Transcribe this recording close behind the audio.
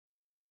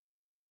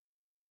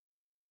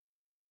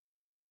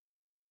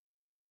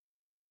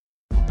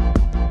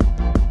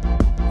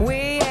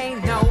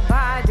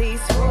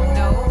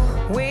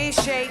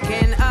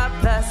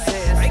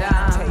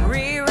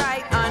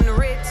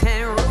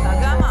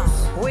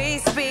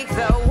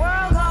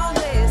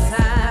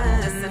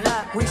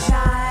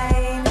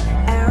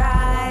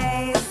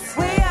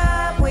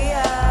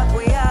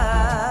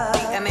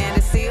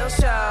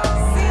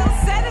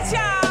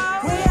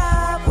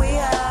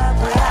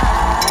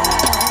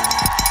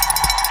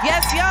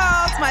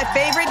y'all. It's my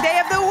favorite day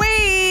of the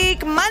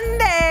week,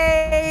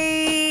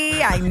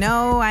 Monday. I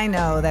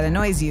know that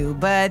annoys you,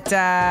 but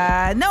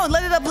no,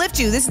 let it uplift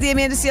you. This is the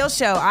Amanda Seales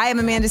Show. I am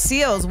Amanda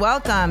Seales.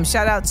 Welcome.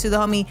 Shout out to the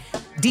homie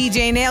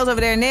DJ Nails over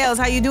there. Nails,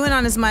 how you doing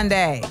on this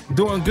Monday?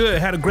 Doing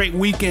good. Had a great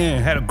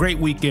weekend.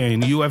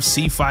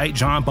 UFC fight,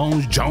 John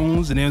Bones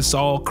Jones, and then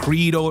saw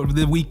Creed over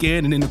the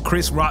weekend, and then the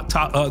Chris Rock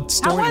story.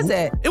 How was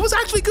it? It was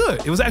actually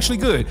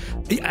good.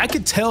 I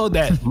could tell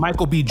that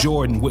Michael B.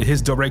 Jordan, with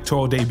his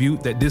directorial debut,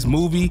 that this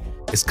movie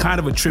is kind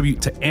of a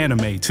tribute to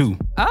anime too.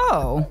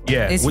 Oh.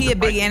 Yeah. Is he a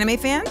big anime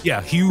fan?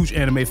 Yeah, huge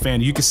anime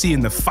fan. You can see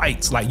in the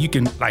fights,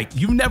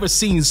 you've never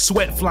seen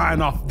sweat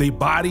flying off their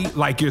body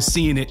like you're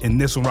seeing it in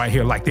this one right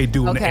here, like they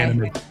do in the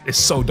anime. It's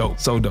so dope.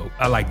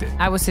 I liked it.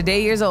 I was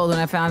today years old when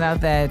I found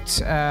out that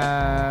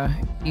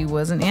he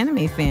was an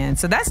anime fan.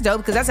 So that's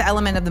dope, because that's an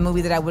element of the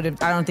movie that I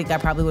don't think I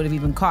probably would have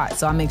even caught.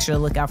 So I'll make sure to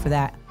look out for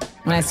that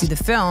when I see the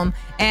film.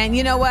 And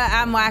you know what?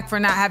 I'm whack for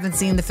not having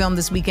seen the film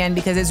this weekend,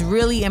 because it's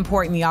really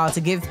important, y'all,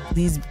 to give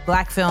these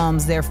black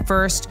films their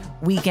first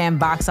weekend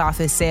box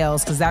office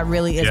sales, because that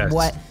really is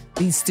what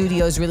these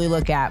studios really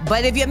look at.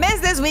 But if you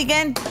missed this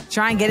weekend,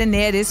 try and get in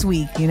there this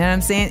week. You know what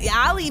I'm saying?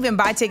 I'll even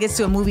buy tickets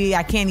to a movie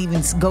I can't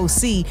even go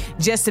see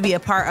just to be a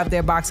part of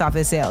their box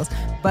office sales.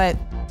 But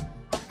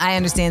I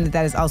understand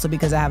that is also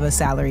because I have a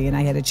salary and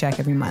I get a check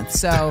every month.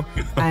 So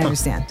I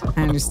understand.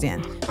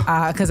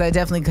 Because I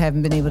definitely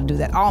haven't been able to do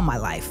that all my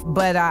life.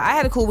 But I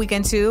had a cool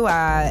weekend too.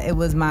 It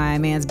was my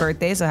man's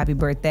birthday, so happy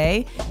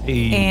birthday.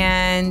 Hey.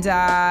 And the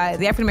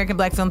African American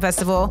Black Film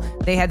Festival,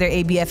 they had their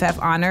ABFF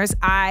honors.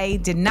 I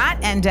did not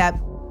end up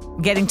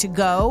getting to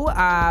go,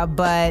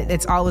 but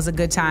it's always a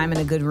good time and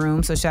a good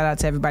room. So shout out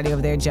to everybody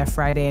over there, Jeff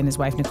Friday and his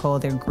wife Nicole.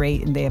 They're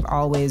great, and they have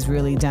always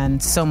really done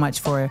so much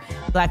for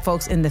black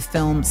folks in the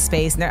film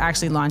space. And they're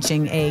actually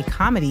launching a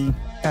comedy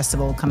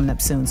festival coming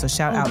up soon. So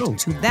shout out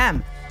to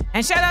them.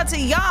 And shout out to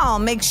y'all.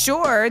 Make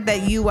sure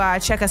that you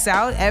check us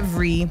out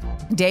every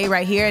day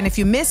right here. And if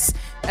you miss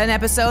an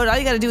episode, all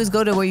you got to do is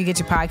go to where you get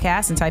your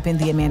podcast and type in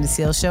The Amanda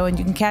Seales Show, and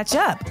you can catch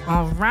up.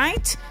 All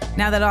right.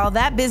 Now that all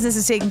that business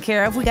is taken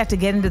care of, we got to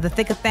get into the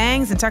thick of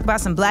things and talk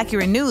about some Black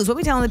Era news. What are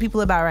we telling the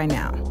people about right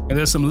now? And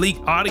there's some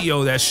leaked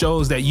audio that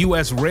shows that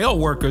U.S. rail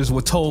workers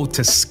were told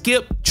to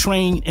skip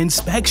train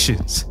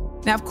inspections.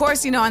 Now, of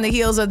course, on the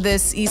heels of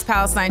this East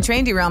Palestine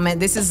train derailment,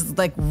 this is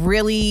like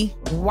really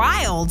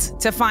wild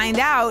to find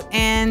out,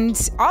 and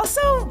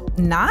also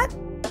not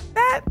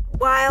that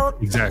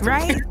wild. Exactly.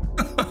 Right?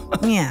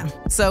 Yeah.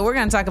 So we're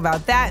going to talk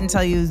about that and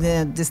tell you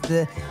the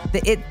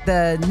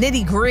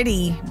nitty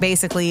gritty,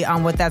 basically,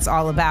 on what that's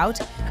all about.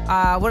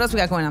 What else we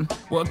got going on?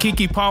 Well,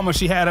 Keke Palmer,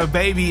 she had her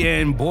baby,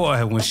 and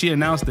boy, when she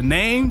announced the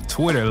name,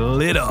 Twitter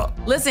lit up.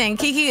 Listen,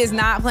 Keke is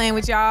not playing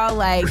with y'all.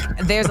 Like,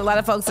 there's a lot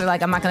of folks that are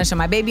like, I'm not going to show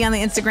my baby on the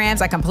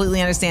Instagrams. I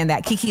completely understand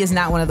that. Keke is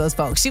not one of those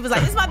folks. She was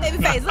like, this is my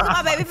baby face. Look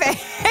at my baby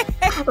face.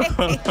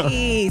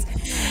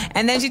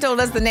 And then she told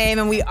us the name,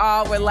 and we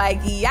all were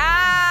like,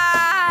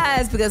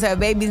 yes, because her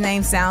baby's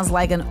name sounds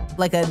like a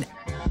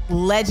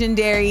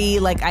legendary,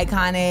 like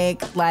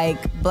iconic, like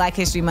Black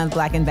History Month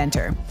Black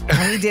inventor.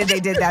 And they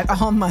did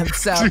that all month.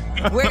 So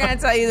we're going to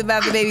tell you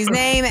about the baby's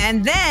name,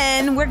 and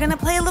then we're going to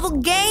play a little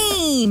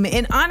game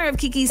in honor of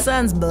Keke's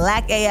son's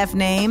Black AF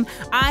name.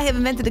 I have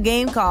invented a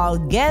game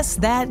called Guess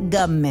That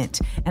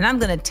Government, and I'm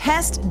going to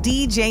test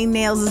DJ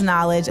Nails'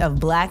 knowledge of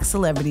Black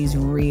celebrities'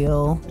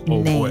 real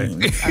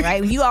names. All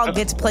right, you all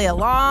get to play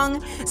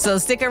along, so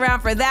stick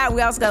around for that.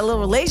 We also got a little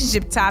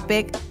relationship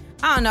topic.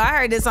 I don't know. I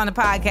heard this on the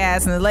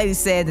podcast, and the lady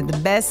said that the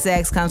best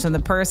sex comes from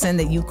the person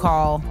that you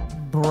call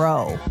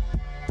bro.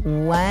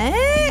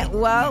 What?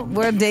 Well,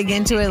 we'll dig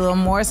into it a little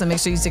more, so make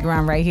sure you stick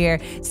around right here.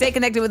 Stay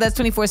connected with us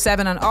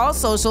 24/7 on all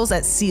socials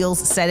at Seales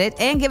Said It,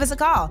 and give us a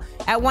call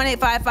at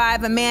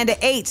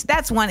 1-855-AMANDA-8.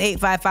 That's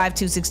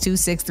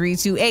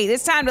 1-855-262-6328.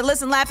 It's time to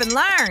listen, laugh, and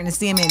learn. It's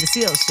the Amanda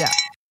Seales Show.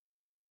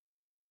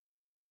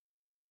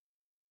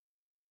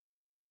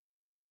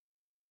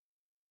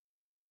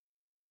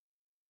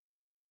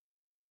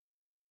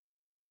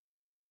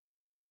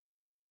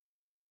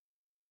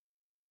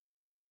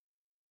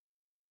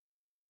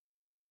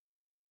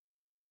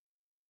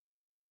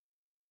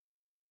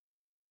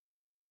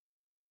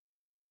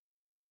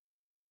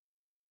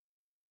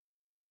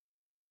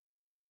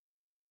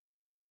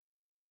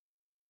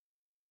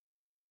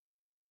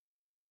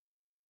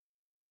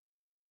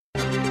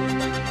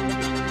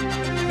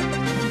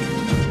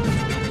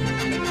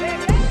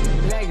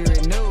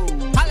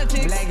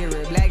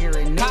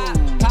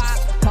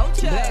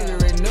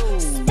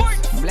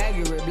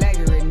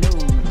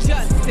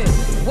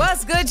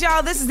 What's good,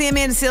 y'all? This is the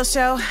Amanda Seales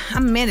Show.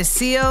 I'm Amanda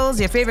Seales,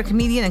 your favorite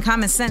comedian and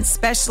common sense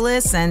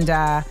specialist,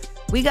 and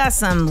we got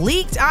some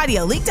leaked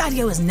audio. Leaked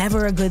audio is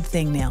never a good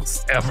thing,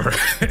 Nails. Ever,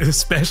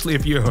 especially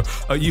if you're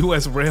a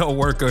U.S. rail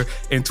worker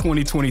in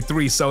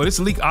 2023. So this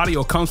leaked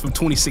audio comes from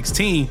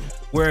 2016,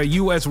 where a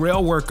U.S.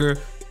 rail worker,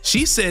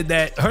 she said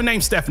that, her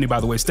name's Stephanie, by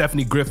the way,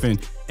 Stephanie Griffin,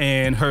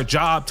 and her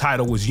job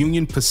title was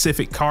Union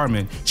Pacific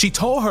Carman. She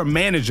told her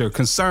manager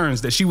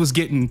concerns that she was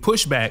getting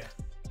pushback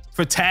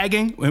for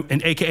tagging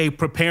and AKA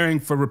preparing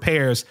for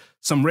repairs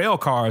some rail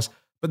cars.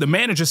 But the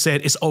manager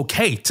said it's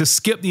okay to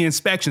skip the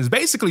inspections,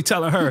 basically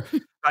telling her,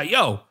 like,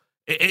 yo,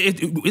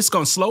 it's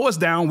going to slow us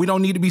down. We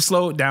don't need to be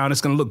slowed down.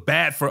 It's going to look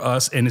bad for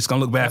us, and it's going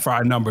to look bad for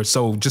our numbers.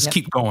 So just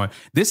keep going.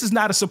 This is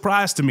not a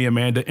surprise to me,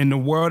 Amanda. In the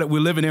world that we're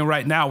living in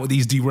right now with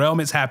these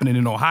derailments happening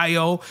in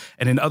Ohio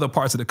and in other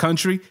parts of the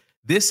country,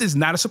 this is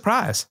not a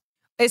surprise.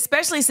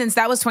 Especially since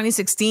that was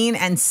 2016.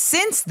 And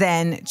since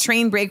then,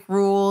 train break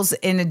rules,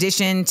 in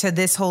addition to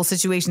this whole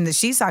situation that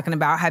she's talking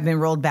about, have been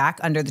rolled back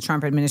under the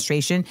Trump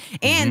administration.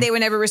 And they were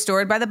never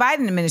restored by the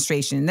Biden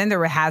administration. Then there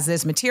were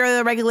hazardous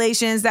material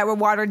regulations that were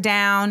watered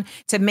down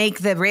to make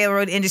the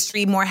railroad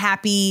industry more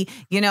happy.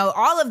 You know,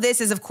 all of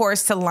this is, of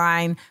course, to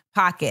line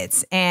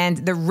pockets. And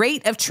the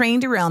rate of train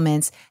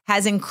derailments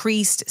has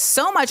increased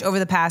so much over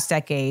the past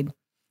decade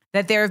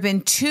that there have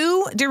been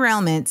 2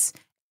 derailments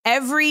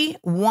every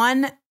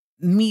 1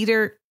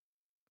 meter.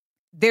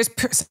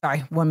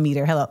 1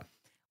 meter. Hello.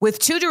 With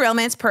 2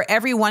 derailments per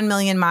every 1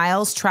 million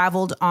miles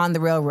traveled on the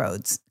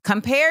railroads.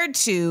 Compared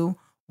to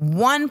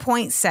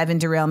 1.7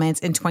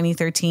 derailments in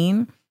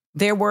 2013,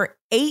 there were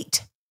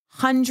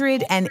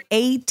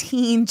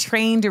 818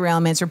 train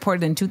derailments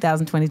reported in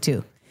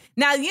 2022.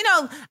 Now, you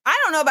know, I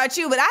don't know about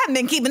you, but I haven't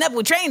been keeping up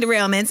with train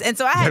derailments. And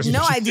so I had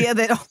no idea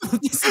that all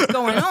of this is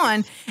going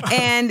on.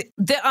 And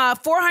the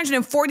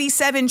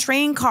 447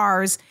 train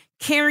cars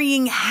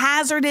carrying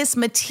hazardous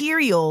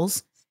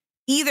materials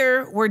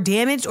either were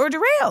damaged or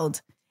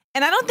derailed.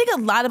 And I don't think a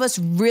lot of us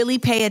really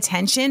pay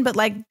attention, but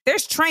like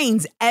there's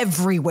trains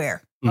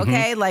everywhere.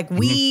 Okay. Like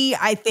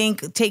I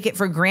think, take it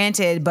for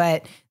granted,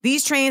 but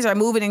these trains are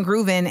moving and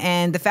grooving.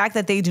 And the fact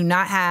that they do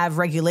not have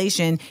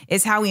regulation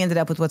is how we ended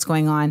up with what's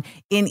going on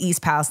in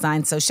East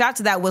Palestine. So shout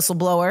to that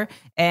whistleblower.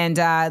 And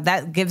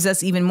that gives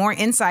us even more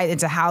insight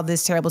into how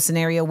this terrible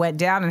scenario went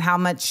down and how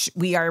much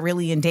we are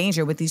really in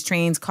danger with these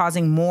trains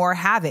causing more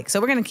havoc. So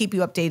we're going to keep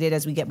you updated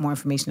as we get more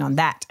information on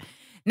that.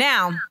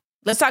 Now,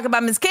 let's talk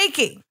about Ms.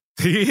 Keke.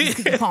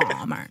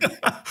 Palmer.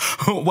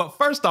 Well,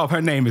 first off,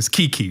 her name is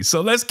Keke,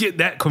 so let's get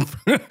that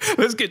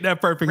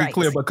perfectly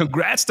clear. But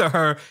congrats to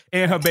her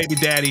and her baby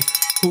daddy,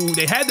 who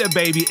they had their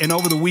baby, and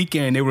over the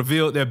weekend they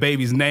revealed their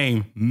baby's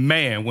name.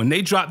 Man, when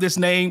they dropped this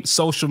name,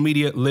 social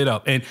media lit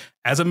up. And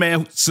as a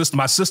man,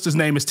 my sister's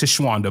name is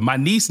Tishwanda. My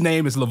niece's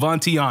name is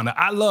Levantiana.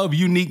 I love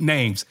unique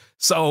names.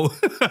 So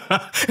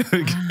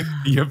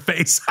your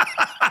face.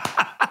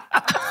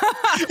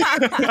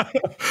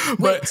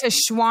 Wait,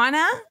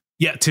 Tishwana?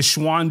 Yeah,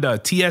 Tishwanda,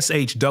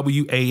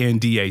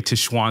 Tshwanda,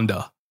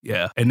 Tishwanda.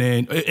 Yeah, and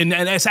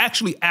that's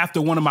actually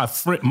after one of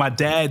my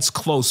dad's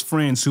close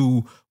friends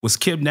who was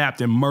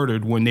kidnapped and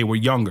murdered when they were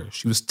younger.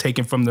 She was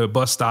taken from the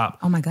bus stop.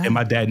 Oh my God! And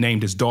my dad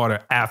named his daughter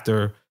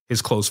after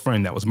his close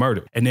friend that was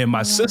murdered. And then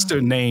my sister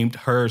named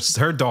her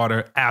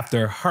daughter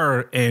after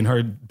her and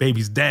her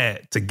baby's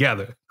dad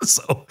together.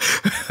 So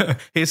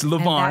it's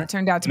Levant. And that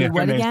turned out to be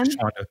what again?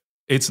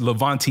 It's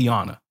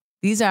Levantiana.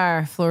 These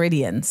are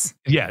Floridians.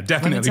 Yeah,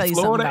 definitely. Let me tell you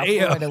something about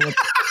Florida.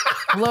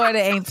 Florida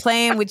ain't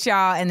playing with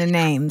y'all and the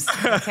names.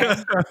 Okay?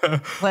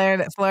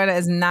 Florida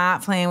is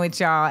not playing with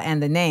y'all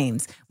and the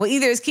names. Well,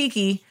 either is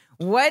Keke.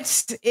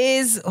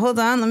 Hold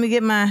on, let me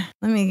get my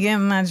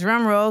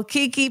drum roll.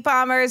 Keke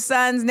Palmer's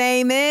son's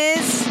name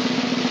is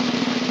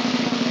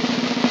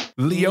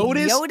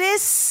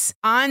Leotis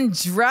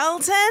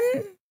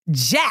Andrelton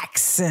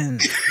Jackson.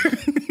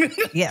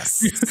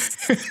 Yes.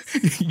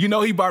 You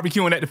know he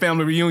barbecuing at the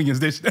family reunions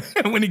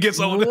when he gets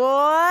older.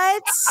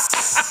 What?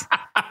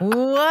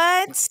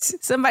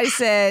 Somebody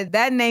said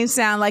that name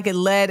sounded like it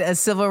led a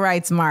civil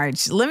rights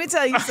march. Let me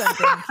tell you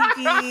something.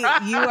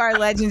 Keke, you are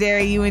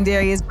legendary. You and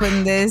Darius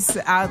putting this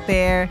out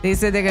there. They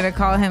said they're going to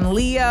call him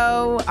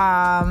Leo.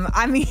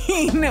 I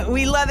mean,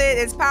 we love it.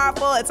 It's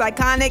powerful. It's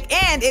iconic.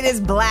 And it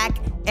is Black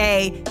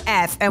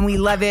AF. And we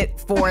love it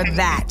for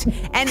that.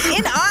 And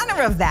in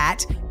honor of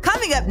that,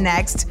 coming up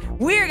next,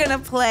 we're going to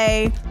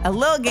play a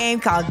little game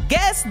called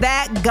Guess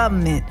That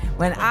Government,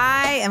 when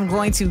I am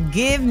going to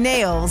give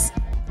Nails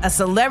a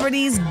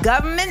celebrity's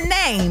government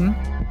name,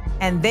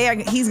 and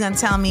he's going to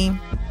tell me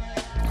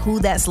who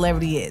that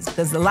celebrity is.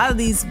 Because a lot of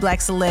these black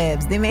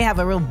celebs, they may have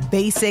a real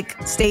basic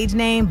stage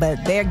name,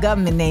 but their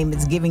government name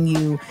is giving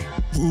you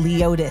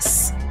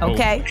Leotis.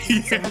 Okay?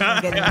 So we're going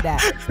to get into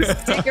that.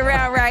 Stick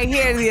around right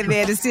here to the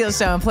Amanda Seales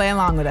Show and play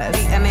along with us.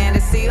 The Amanda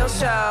Seales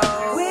Show.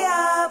 We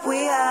up,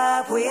 we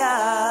up, we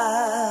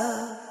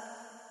up.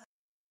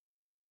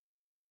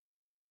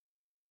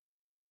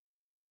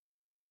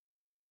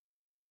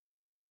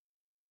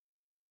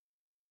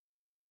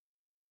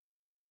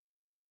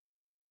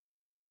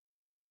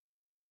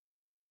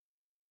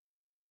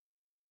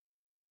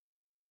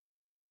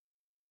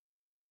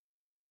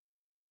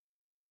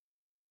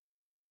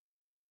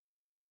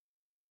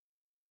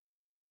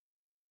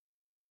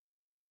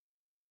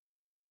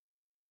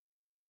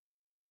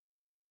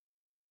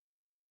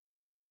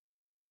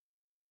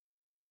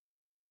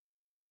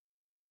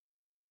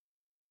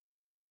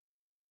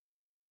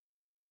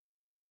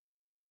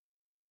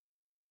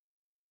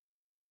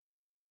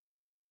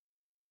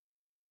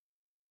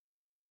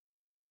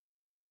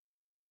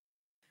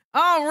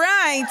 All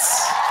right.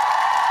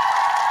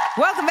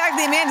 Welcome back to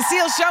the Amanda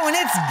Seales Show, and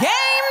it's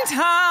game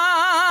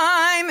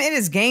time. It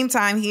is game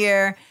time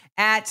here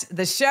at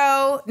the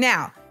show.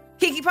 Now,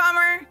 Keke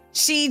Palmer,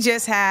 she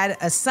just had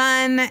a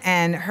son,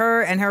 and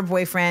her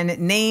boyfriend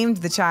named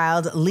the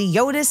child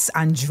Leotis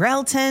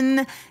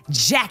Andrelton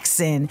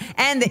Jackson.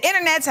 And the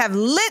internets have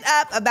lit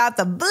up about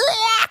the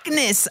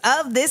blackness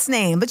of this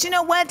name. But you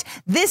know what?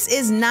 This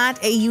is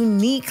not a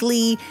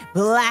uniquely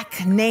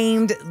black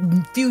named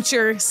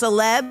future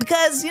celeb,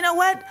 because you know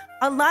what?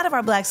 A lot of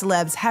our black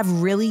celebs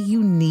have really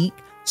unique,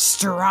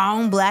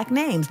 strong black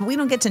names, but we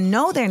don't get to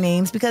know their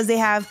names because they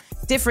have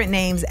different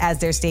names as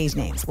their stage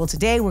names. Well,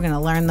 today we're going to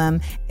learn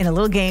them in a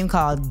little game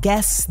called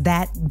Guess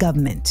That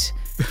Government.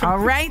 All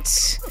right,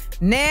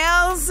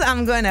 Nails,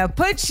 I'm going to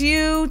put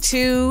you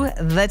to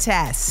the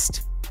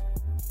test.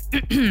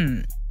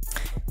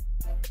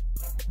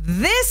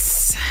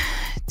 This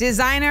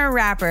designer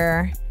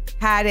rapper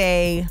had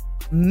a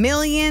 $1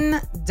 million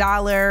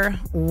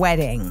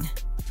wedding.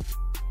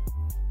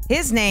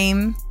 His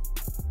name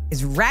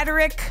is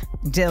Raderick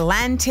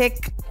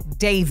Delantic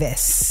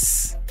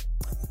Davis.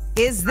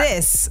 Is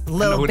this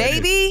Lil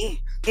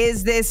Baby?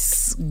 Is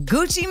this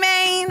Gucci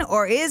Mane?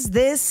 Or is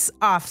this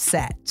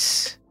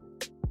Offset?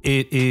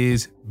 It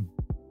is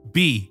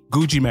B,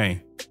 Gucci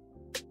Mane.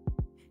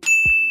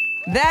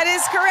 That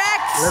is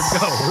correct.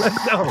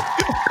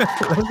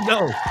 Let's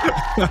go.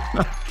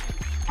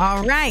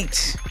 All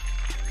right.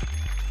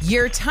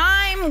 Your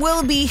time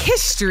will be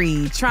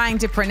history trying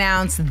to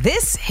pronounce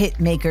this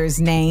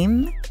hitmaker's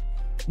name,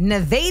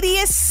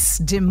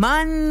 Nayvadius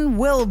Demon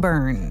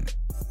Wilburn.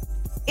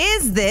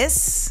 Is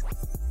this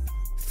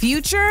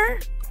Future,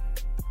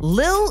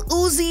 Lil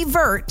Uzi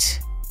Vert,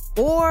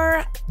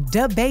 or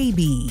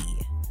DaBaby?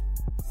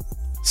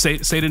 Say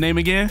the name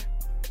again.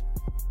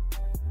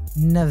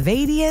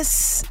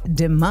 Nayvadius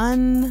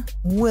Demon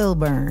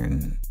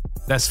Wilburn.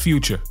 That's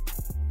Future.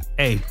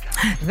 A.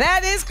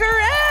 That is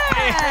correct.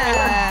 Hey,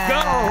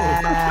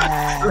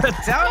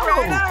 let's go.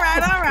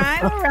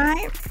 All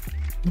right.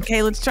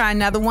 Okay, let's try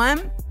another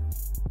one.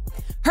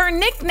 Her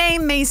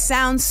nickname may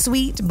sound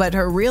sweet, but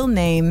her real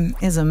name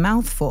is a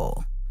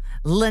mouthful.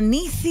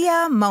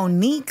 Lanithia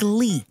Monique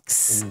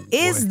Leaks.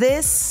 Is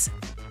this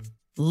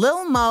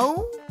Lil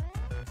Mo,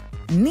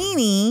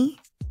 Nene,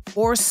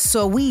 or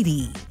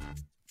Saweetie?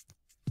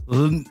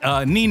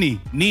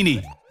 Nene.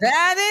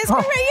 That is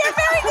correct. You're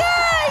very good.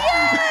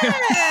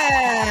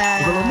 Yeah.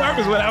 I was a little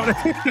nervous without it.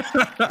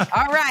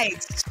 All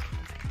right.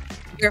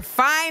 Your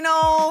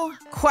final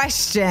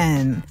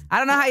question. I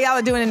don't know how y'all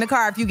are doing in the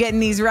car if you're getting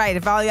these right.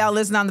 If all y'all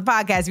listen on the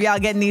podcast, if y'all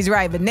getting these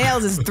right. But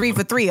Nails is 3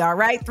 for 3, all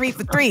right? 3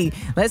 for 3.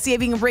 Let's see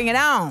if he can bring it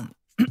on.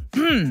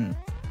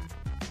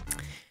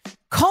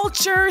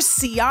 Culture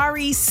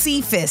Ciari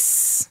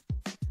Cephas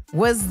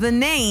was the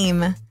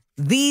name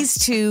these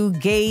two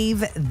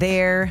gave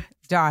their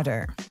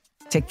daughter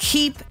to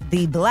keep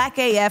the Black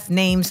AF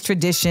names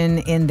tradition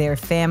in their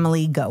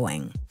family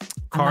going.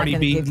 Cardi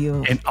B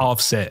and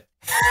Offset.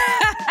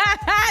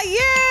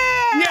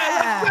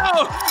 Yeah,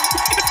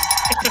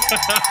 let's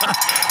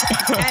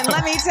go. And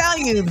let me tell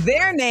you,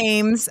 their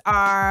names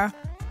are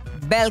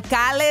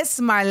Belcalis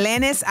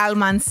Marlenis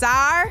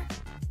Almanzar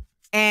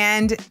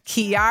and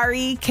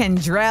Kiari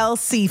Kendrell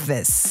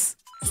Cephas.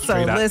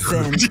 So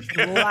listen,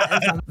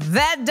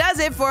 that does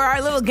it for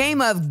our little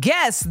game of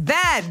Guess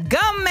That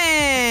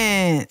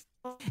Government.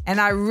 And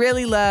I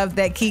really love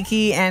that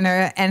Keke and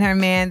her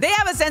man, they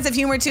have a sense of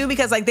humor too,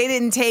 because like they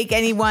didn't take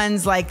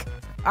anyone's like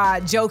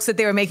jokes that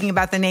they were making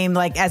about the name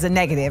like as a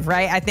negative,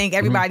 right? I think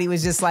everybody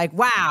was just like,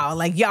 wow,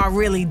 like y'all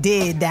really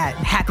did that.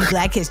 Happy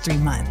Black History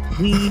Month.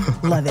 We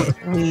love it.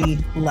 We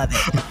love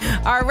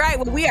it. All right,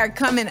 well, we are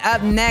coming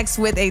up next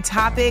with a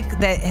topic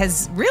that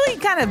has really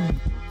kind of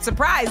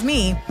surprised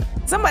me.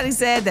 Somebody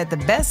said that the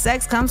best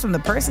sex comes from the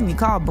person you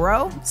call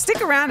bro.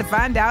 Stick around to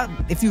find out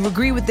if you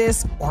agree with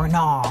this or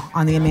not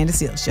on The Amanda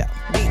Seales Show.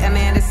 The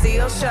Amanda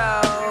Seales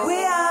Show.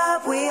 We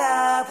up, we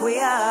up, we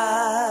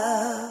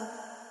up.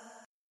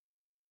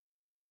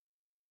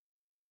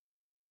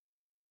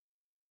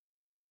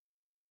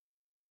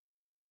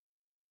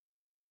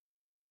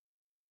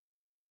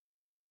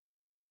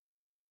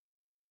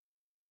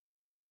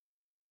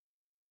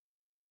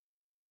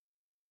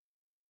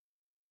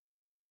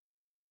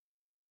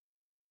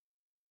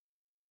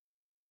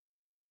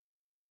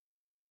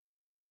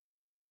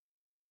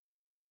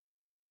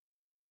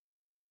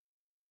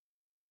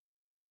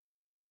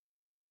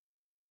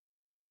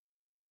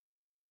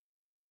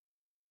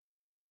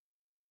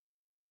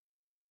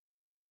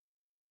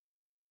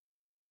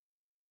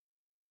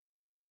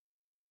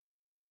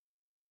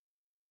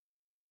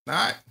 All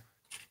right.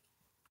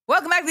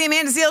 Welcome back to the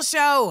Amanda Seales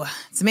Show.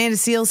 It's Amanda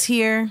Seales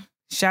here.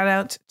 Shout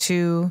out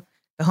to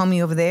the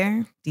homie over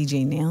there,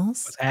 DJ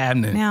Nails. What's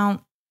happening?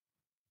 Now,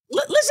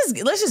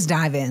 let's just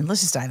dive in.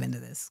 Let's just dive into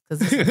this.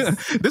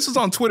 This was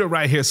on Twitter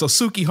right here. So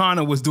Suki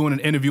Hana was doing an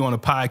interview on a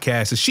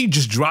podcast, and she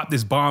just dropped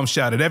this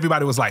bombshell that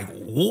everybody was like,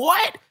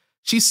 what?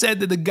 She said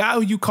that the guy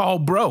who you call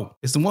bro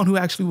is the one who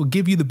actually will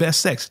give you the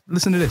best sex.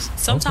 Listen to this.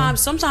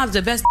 Sometimes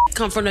the best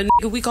come from the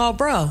nigga we call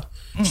bro.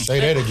 Say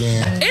that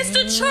again. It's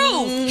the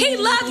truth. He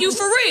love you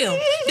for real.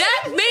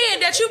 That man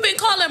that you've been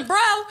calling bro,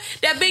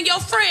 that been your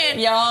friend.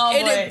 He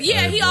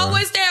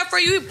always there for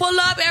you. He pull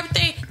up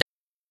everything.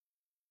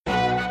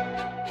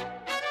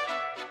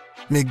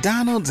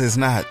 McDonald's is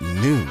not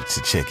new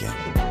to chicken.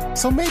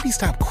 So maybe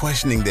stop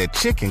questioning their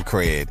chicken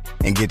cred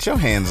and get your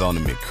hands on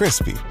the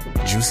McCrispy.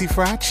 Juicy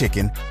fried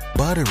chicken,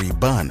 buttery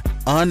bun,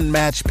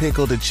 unmatched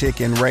pickle to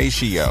chicken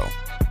ratio.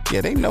 Yeah,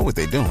 they know what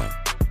they're doing.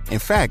 In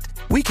fact,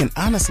 we can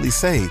honestly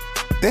say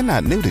they're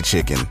not new to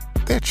chicken.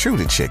 They're true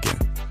to chicken.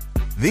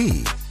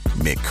 The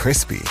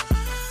McCrispy.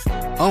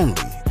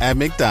 Only at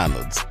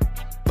McDonald's.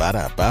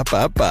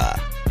 Ba-da-ba-ba-ba.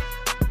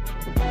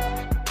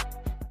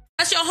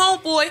 That's your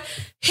homeboy.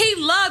 He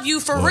love you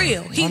for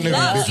real. He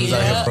loves you.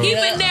 He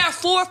been there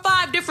 4 or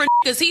 5 different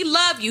niggas. He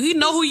love you. He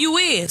know who you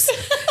is.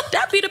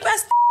 That be the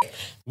best.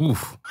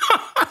 Oof.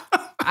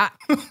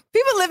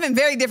 People living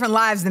very different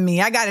lives than me.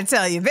 I got to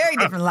tell you, very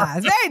different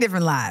lives. Very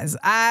different lives.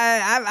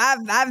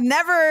 I've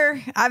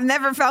never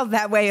felt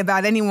that way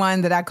about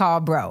anyone that I call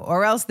bro,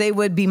 or else they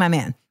would be my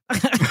man.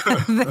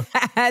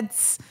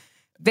 That's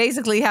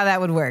basically how that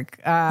would work.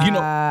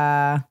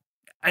 I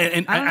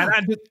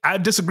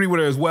disagree with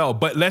her as well.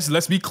 But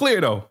let's be clear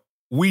though.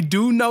 We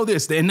do know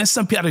this, and there's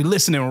some people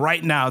listening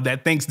right now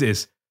that thinks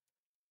this.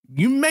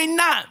 You may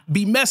not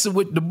be messing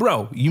with the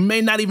bro. You may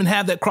not even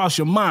have that cross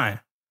your mind.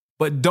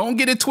 But don't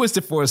get it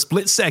twisted for a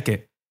split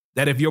second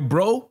that if your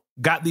bro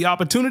got the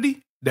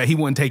opportunity, that he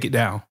wouldn't take it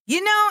down.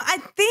 You know, I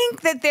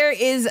think that there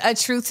is a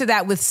truth to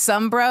that with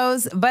some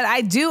bros, but I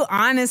do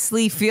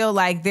honestly feel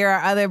like there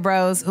are other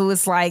bros who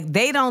it's like,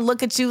 they don't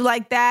look at you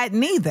like that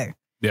neither.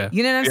 Yeah.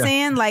 You know what I'm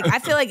saying? Like, I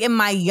feel like in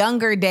my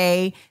younger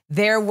day,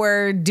 there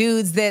were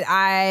dudes that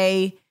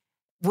I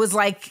was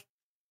like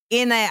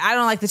I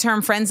don't like the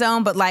term friend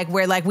zone, but like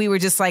where like we were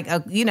just like,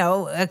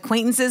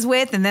 acquaintances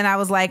with. And then I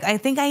was like, I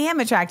think I am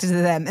attracted to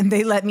them. And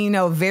they let me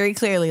know very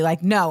clearly,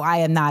 like, no, I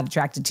am not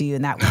attracted to you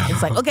in that way.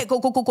 It's like, okay,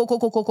 cool.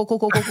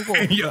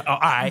 Yeah, all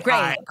right,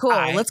 great, cool.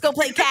 Let's go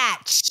play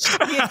catch. You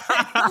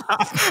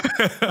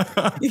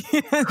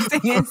know what I'm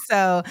saying?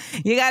 So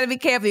you got to be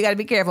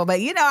careful.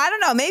 But, I don't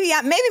know. Maybe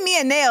me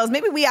and Nails,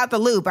 maybe we out the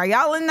loop. Are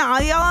y'all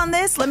on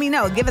this? Let me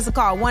know. Give us a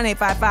call,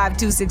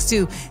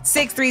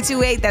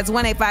 1-855-262-6328. That's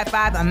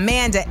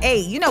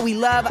 1-855-AMANDA-8. We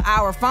love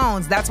our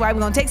phones. That's why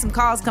we're going to take some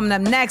calls coming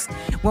up next.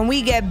 When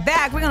we get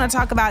back, we're going to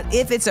talk about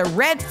if it's a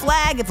red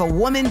flag if a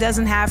woman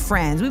doesn't have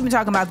friends. We've been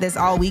talking about this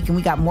all week, and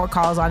we got more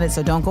calls on it,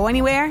 so don't go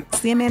anywhere.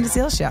 It's the Amanda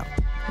Seales Show.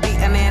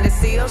 The Amanda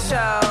Seales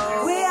Show.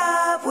 We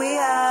up.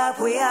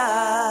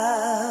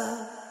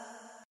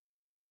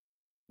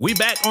 We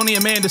back on the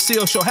Amanda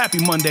Seales Show. Happy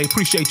Monday.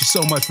 Appreciate you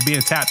so much for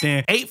being tapped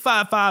in.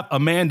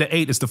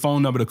 855-AMANDA-8 is the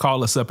phone number to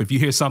call us up. If you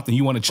hear something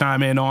you want to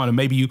chime in on, or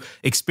maybe you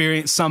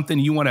experience something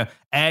you want to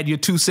add your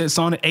 2 cents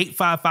on it,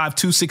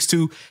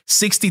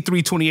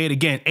 855-262-6328.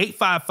 Again,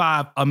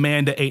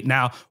 855-AMANDA-8.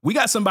 Now, we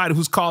got somebody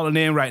who's calling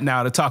in right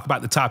now to talk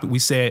about the topic we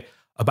said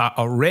about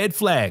a red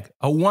flag.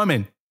 A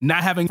woman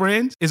not having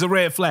friends is a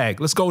red flag.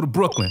 Let's go to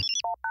Brooklyn.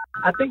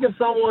 I think if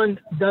someone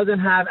doesn't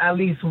have at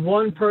least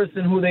one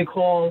person who they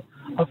call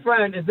a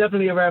friend, it's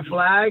definitely a red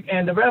flag.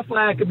 And the red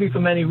flag could be for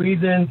many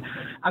reasons.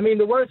 I mean,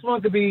 the worst one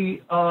could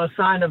be a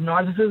sign of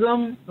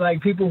narcissism,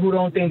 like people who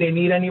don't think they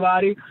need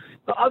anybody.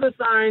 The other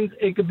signs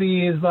it could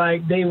be is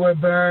like they were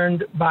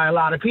burned by a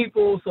lot of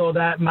people, so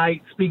that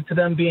might speak to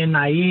them being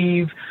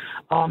naive,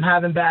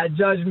 having bad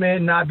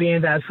judgment, not being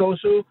that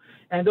social.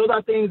 And those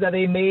are things that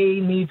they may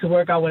need to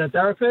work out with a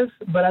therapist.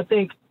 But I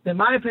think, in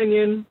my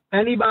opinion,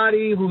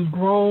 anybody who's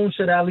grown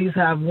should at least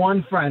have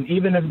one friend,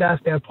 even if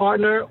that's their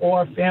partner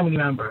or family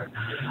member.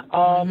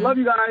 Love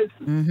you guys.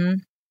 Mm-hmm.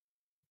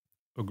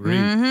 Agreed.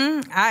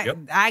 Mm-hmm.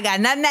 I got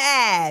nothing to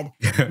add.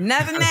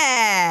 Nothing to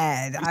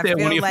add. I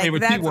feel like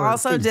that's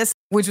also just,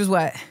 which was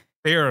what?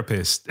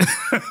 Therapist. That's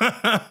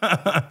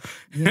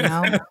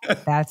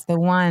the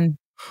one.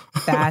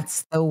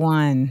 That's the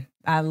one.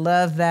 I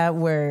love that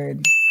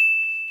word.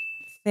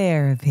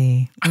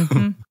 Therapy.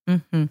 Mm-hmm.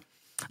 Mm-hmm.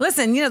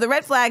 Listen, the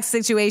red flag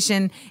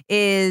situation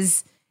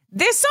is,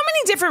 there's so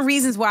many different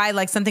reasons why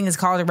like something is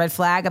called a red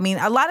flag. I mean,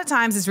 a lot of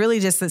times it's really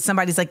just that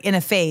somebody's like in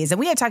a phase. And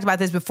we had talked about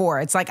this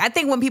before. It's like, I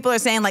think when people are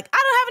saying like, I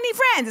don't have any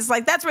friends, it's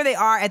like, that's where they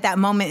are at that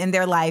moment in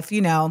their life.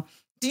 You don't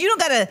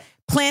got to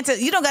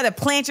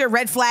plant your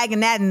red flag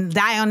in that and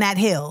die on that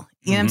hill.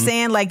 You know what I'm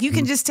saying? Like you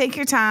can just take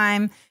your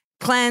time,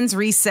 cleanse,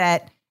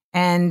 reset,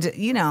 and,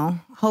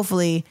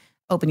 hopefully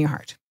open your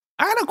heart.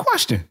 I got a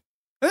question.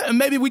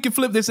 Maybe we can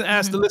flip this and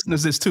ask the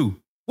listeners this too.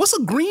 What's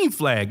a green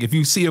flag if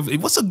you see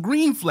what's a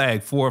green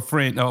flag for a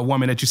friend or a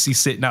woman that you see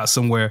sitting out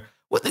somewhere?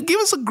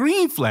 Give us a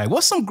green flag.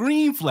 What's some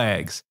green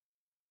flags?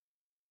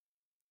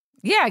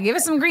 Yeah, give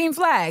us some green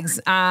flags.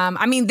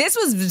 I mean, this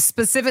was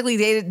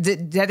specifically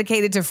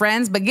dedicated to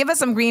friends, but give us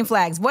some green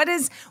flags. What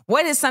is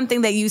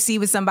something that you see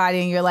with somebody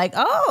and you're like,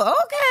 oh,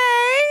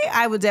 okay.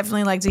 I would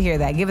definitely like to hear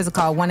that. Give us a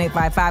call,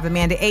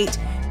 1-855-AMANDA-8.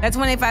 That's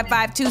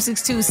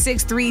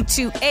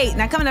 1-855-262-6328.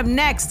 Now, coming up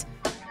next,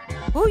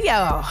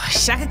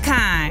 Chaka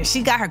Khan.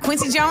 She got her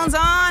Quincy Jones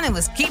on and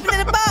was keeping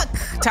it a buck,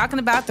 talking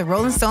about the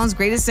Rolling Stones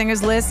greatest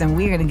singers list, and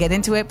we're going to get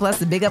into it, plus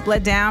the Big Up,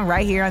 Let Down,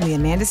 right here on The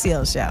Amanda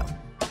Seales Show.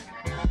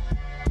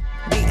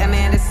 The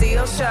Amanda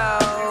Seales Show.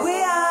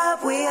 We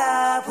up, we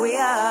up, we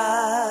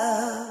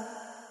up.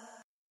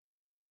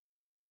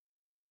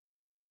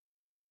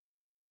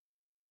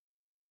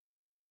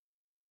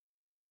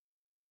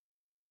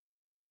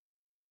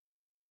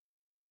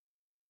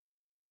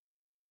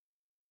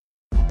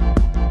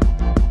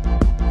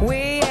 We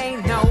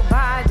ain't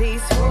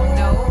nobody's fool.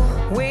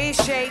 No. We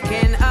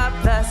shaking up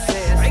the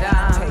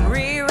system.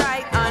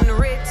 Rewrite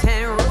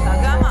unwritten rules.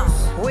 Come on.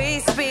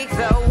 We speak,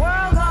 the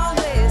world gon'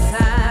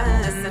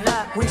 listen. Listen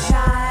up. We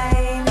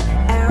shine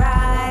and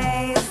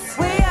rise.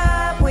 We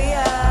up, we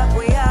up,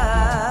 we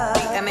up.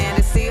 The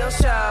Amanda Seales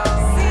Show.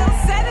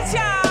 Seales said it,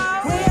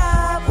 y'all. We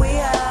up, we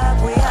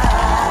up, we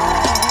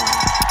up.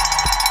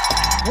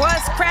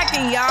 What's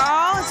cracking,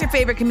 y'all? It's your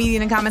favorite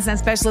comedian and common sense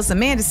specialist,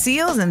 Amanda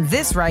Seales, and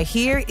this right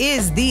here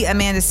is the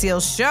Amanda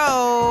Seales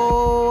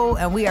Show,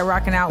 and we are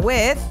rocking out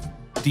with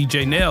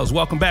DJ Nails.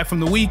 Welcome back from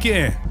the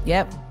weekend.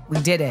 Yep,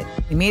 we did it.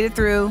 We made it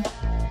through,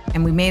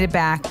 and we made it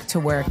back to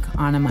work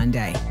on a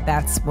Monday.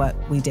 That's what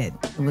we did.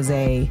 It was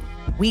a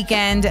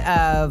weekend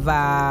of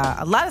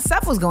a lot of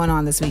stuff was going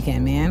on this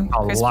weekend, man.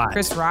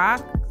 Chris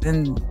Rock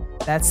and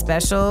that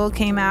special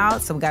came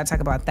out, so we got to talk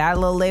about that a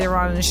little later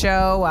on in the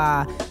show.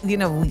 We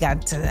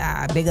got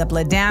Big Up,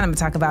 Let Down. I'm going to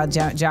talk about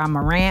John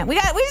Morant. We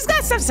just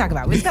got stuff to talk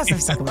about. We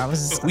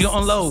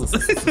unload.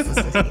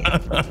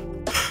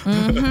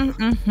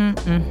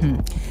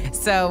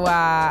 So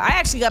I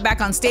actually got back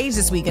on stage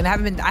this week, and I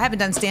haven't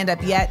done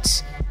stand-up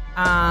yet.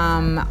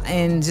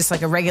 In just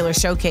like a regular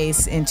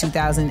showcase in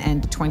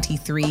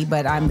 2023,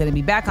 but I'm going to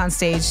be back on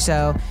stage,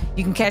 so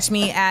you can catch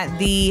me at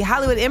the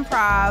Hollywood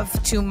Improv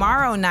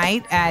tomorrow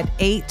night at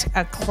 8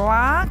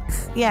 o'clock.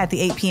 Yeah, at the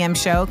 8 p.m.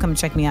 show. Come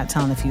check me out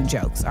telling a few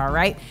jokes, all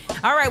right?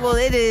 All right, well,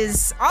 it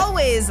is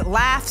always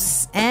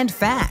laughs and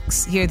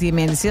facts here at the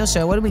Amanda Seales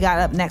Show. What do we got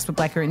up next with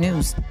Black Current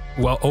News?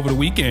 Well, over the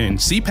weekend,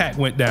 CPAC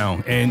went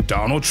down, and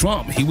Donald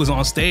Trump, he was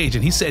on stage,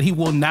 and he said he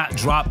will not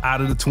drop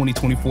out of the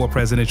 2024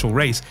 presidential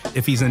race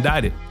if he's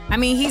indicted. I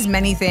mean, he's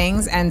many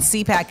things, and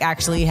CPAC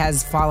actually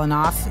has fallen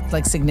off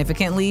like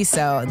significantly,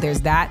 so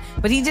there's that.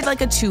 But he did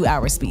like a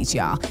 2-hour speech,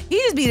 y'all. He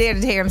just be there to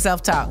hear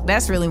himself talk.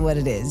 That's really what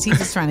it is. He's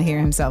just trying to hear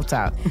himself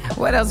talk.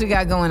 What else we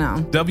got going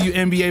on?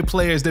 WNBA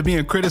players, they're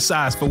being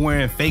criticized for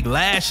wearing fake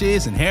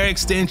lashes and hair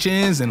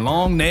extensions and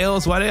long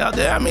nails while they're out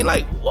there. I mean,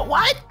 like,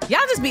 what? Y'all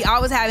just be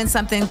always having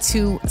something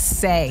to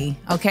say,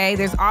 okay?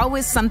 There's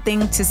always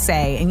something to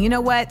say. And you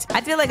know what?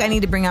 I feel like I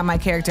need to bring out my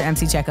character,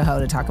 MC Checkahoe,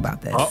 to talk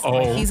about this.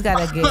 Like, he's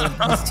got to give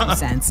his 2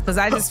 cents, because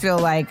I just feel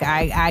like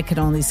I could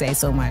only say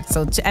so much.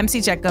 So MC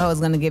Checkahoe is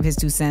going to give his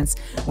 2 cents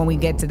when we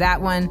get to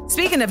that one.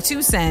 Speaking of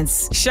 2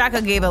 cents,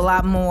 Shaka gave a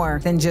lot more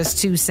than just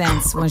 2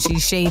 cents when she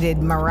shaded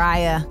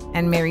Mariah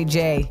and Mary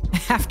J.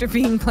 after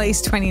being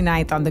placed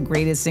 29th on the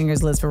greatest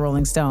singers list for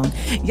Rolling Stone.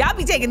 Y'all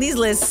be taking these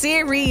lists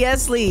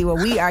seriously. Well,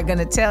 we are going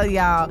to tell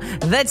y'all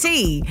the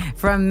tea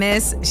from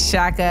Miss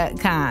Shaka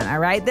Khan. All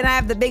right. Then I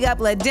have the Big Up,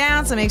 Let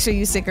Down. So make sure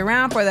you stick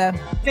around for the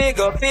Big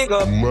Up,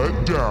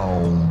 Let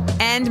Down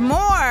and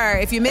more.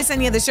 If you miss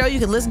any of the show, you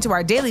can listen to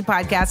our daily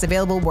podcast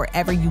available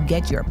wherever you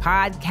get your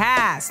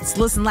podcasts.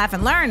 Listen, laugh,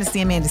 and learn. It's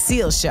the Amanda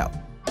Seales Show.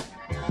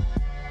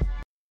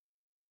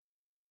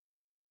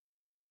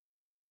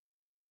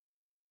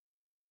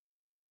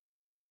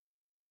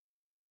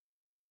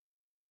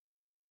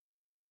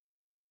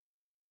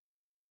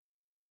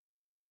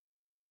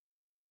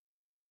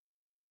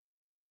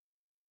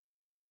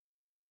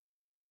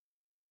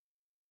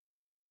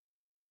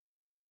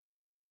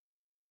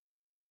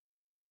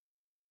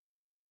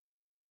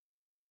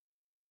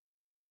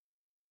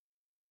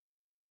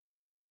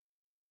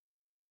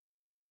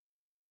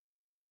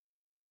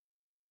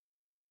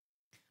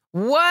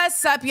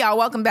 What's up, y'all?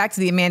 Welcome back to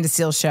the Amanda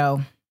Seales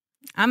Show.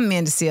 I'm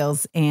Amanda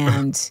Seales,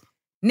 and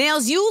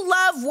Nails, you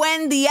love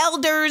when the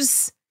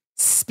elders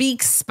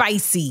speak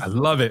spicy. I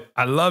love it.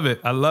 I love it.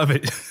 I love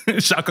it.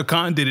 Shaka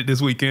Khan did it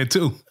this weekend,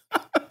 too.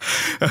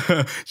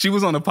 She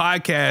was on a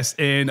podcast,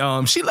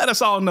 and she let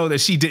us all know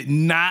that she did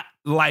not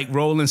like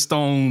Rolling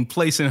Stone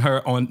placing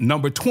her on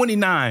number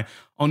 29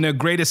 on their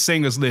greatest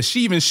singers list. She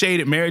even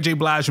shaded Mary J.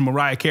 Blige and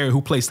Mariah Carey,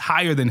 who placed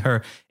higher than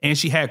her, and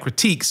she had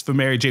critiques for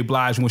Mary J.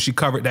 Blige when she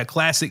covered that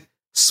classic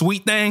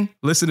Sweet Thing.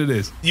 Listen to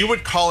this. You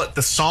would call it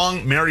the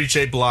song Mary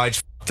J.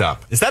 Blige f***ed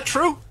up. Is that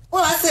true?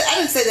 Well, I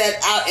didn't say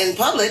that out in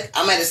public.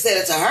 I might have said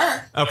it to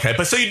her. Okay,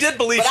 but so you did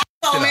believe. But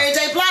I told Mary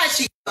J. Blige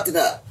she fucked it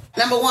up.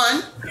 Number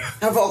one,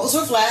 her vocals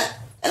were flat,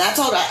 and I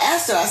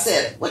asked her, I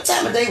said, what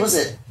time of day was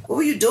it? What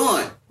were you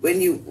doing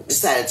when you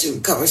decided to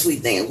cover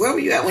Sweet Thing? Where were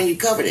you at when you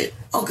covered it?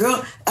 Oh,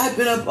 girl, I've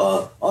been up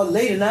all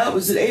late, and I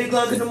was at 8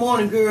 o'clock in the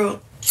morning,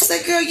 girl. She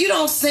said, girl, you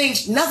don't sing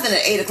nothing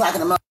at 8 o'clock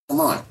in the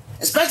morning,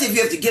 especially if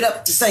you have to get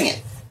up to sing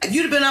it. If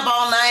you'd have been up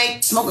all night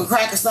smoking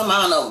crack or something,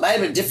 I don't know, it might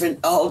have been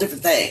a whole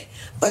different thing.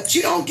 But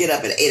you don't get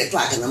up at 8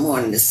 o'clock in the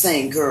morning to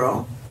sing,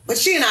 girl. But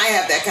she and I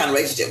have that kind of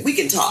relationship. We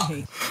can talk.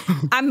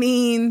 I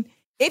mean,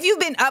 if you've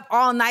been up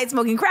all night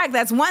smoking crack,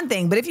 that's one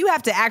thing. But if you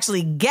have to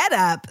actually get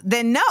up,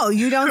 then no,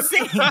 you don't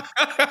sing.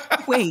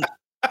 Wait.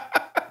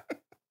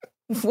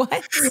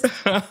 What?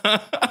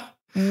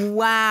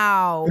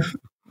 Wow.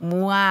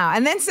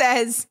 And then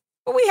says,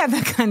 well, we have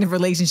that kind of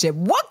relationship.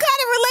 What kind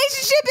of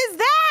relationship is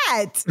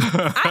that?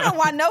 I don't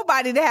want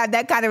nobody to have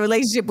that kind of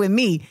relationship with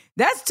me.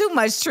 That's too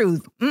much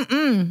truth.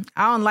 I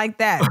don't like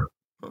that.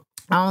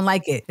 I don't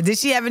like it. Did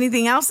she have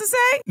anything else to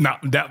say? No,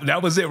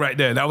 that was it right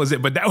there. That was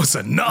it. But that was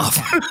enough.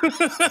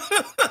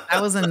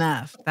 That was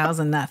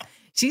enough.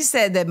 She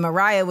said that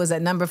Mariah was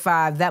at number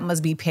 5. That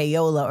must be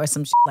payola or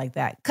some shit like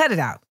that. Cut it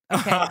out.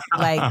 Okay,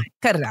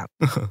 cut it out.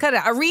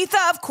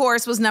 Aretha, of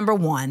course, was number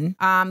 1.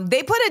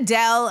 They put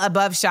Adele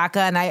above Chaka,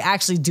 and I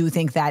actually do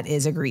think that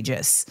is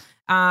egregious.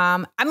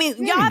 Y'all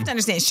have to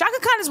understand, Chaka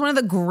Khan is one of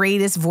the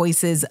greatest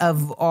voices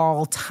of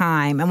all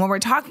time. And when we're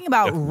talking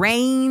about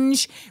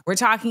range, we're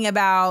talking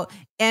about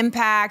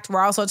impact,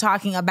 we're also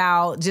talking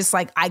about just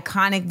like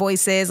iconic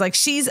voices. Like,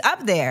 she's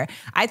up there.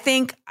 I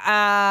think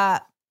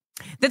the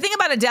thing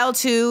about Adele,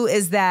 too,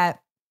 is that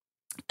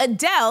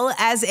Adele,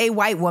 as a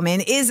white woman,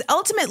 is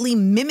ultimately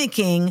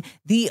mimicking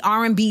the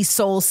R&B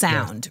soul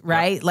sound,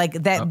 right? Like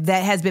that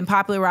has been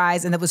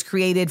popularized and that was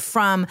created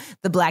from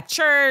the Black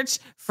church,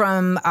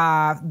 from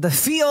the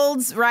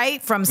fields,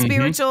 right? From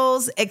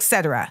spirituals,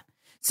 etc.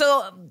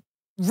 So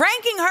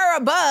ranking her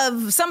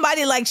above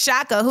somebody like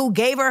Chaka, who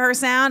gave her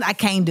sound, I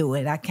can't do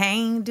it.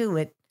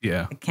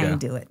 Yeah. I can't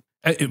do it.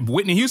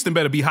 Whitney Houston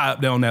better be high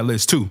up there on that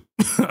list too.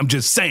 I'm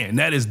just saying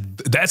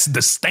that's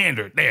the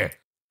standard there.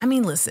 I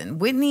mean, listen,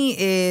 Whitney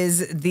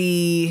is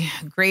the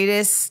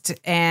greatest.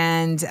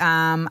 And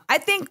I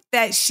think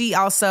that she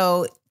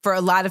also, for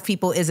a lot of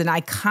people, is an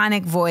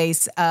iconic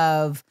voice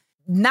of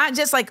not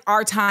just like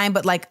our time,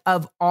 but like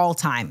of all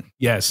time.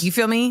 Yes. You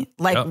feel me?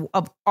 Like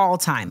of all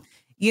time.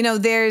 You know,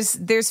 there's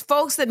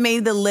folks that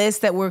made the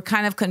list that were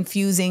kind of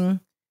confusing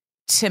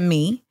to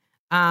me.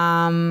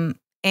 And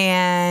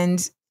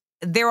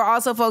there were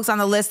also folks on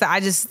the list that I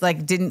just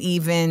like didn't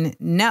even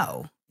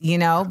know. You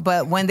know,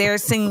 but when they're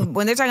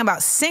talking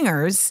about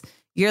singers,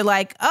 you're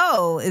like,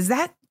 oh, is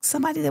that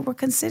somebody that we're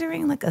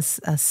considering like a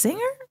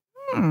singer?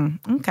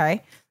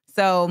 Okay.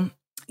 So,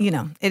 you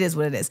know, it is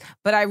what it is.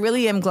 But I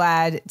really am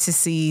glad to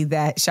see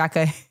that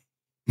Chaka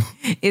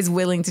is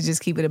willing to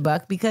just keep it a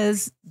buck,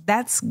 because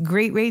that's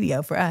great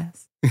radio for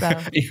us. So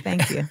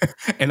thank you.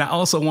 And I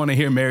also want to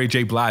hear Mary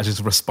J.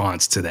 Blige's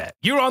response to that.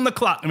 You're on the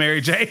clock,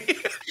 Mary J.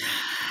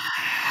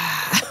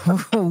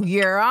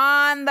 You're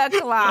on the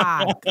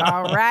clock.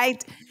 All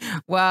right.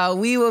 Well,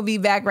 we will be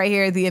back right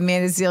here at the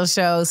Amanda Seales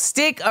Show.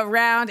 Stick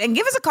around and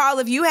give us a call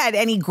if you had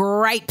any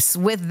gripes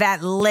with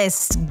that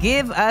list.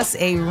 Give us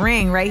a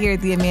ring right here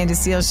at the Amanda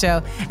Seales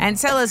Show and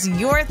tell us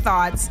your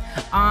thoughts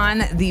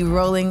on the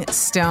Rolling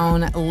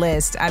Stone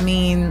list. I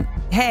mean,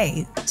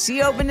 hey,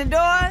 she opened the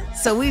door,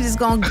 so we just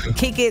gonna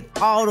kick it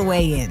all the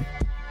way in.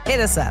 Hit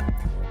us up.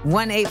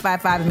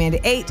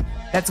 1-855-AMANDA-8.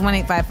 That's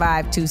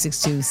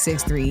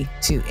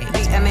 1-855-262-6328.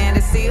 The Amanda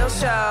Seales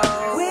Show.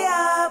 We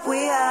up,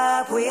 we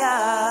up, we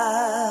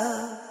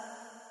up.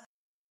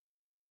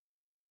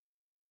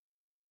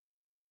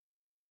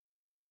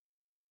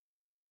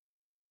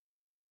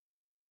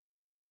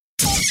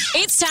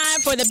 It's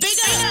time for the Big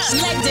Up,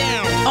 Let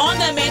Down on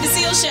the Amanda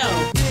Seales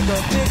Show.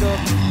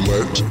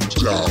 Let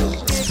down.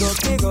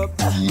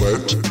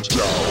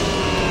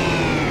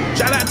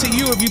 Shout out to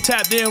you if you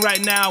tapped in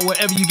right now,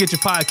 wherever you get your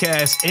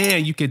podcast,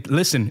 and you can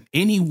listen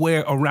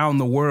anywhere around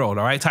the world.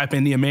 All right. Type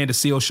in the Amanda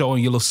Seales Show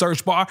in your little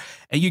search bar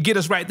and you get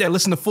us right there.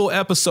 Listen to full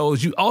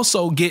episodes. You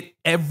also get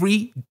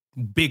every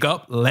Big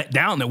Up, Let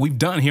Down that we've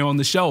done here on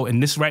the show.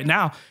 And this right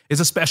now is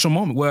a special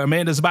moment where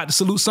Amanda's about to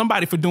salute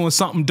somebody for doing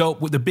something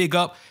dope with the Big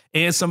Up,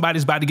 and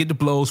somebody's about to get the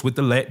blows with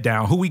the Let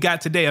Down. Who we got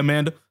today,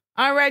 Amanda?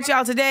 All right,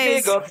 y'all.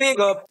 Today's Big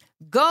Up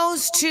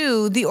goes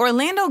to the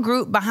Orlando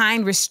group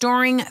behind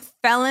restoring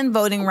felon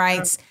voting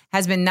rights,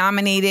 has been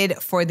nominated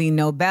for the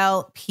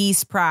Nobel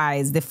Peace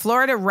Prize. The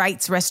Florida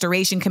Rights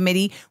Restoration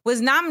Committee was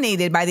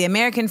nominated by the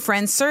American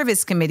Friends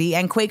Service Committee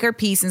and Quaker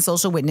Peace and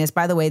Social Witness.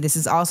 By the way, this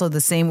is also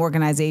the same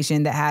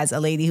organization that has a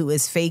lady who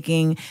is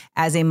faking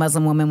as a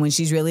Muslim woman when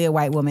she's really a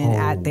white woman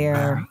in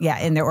their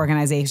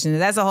organization.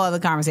 That's a whole other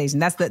conversation.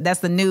 That's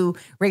the new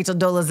Rachel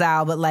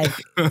Dolezal, but like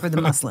for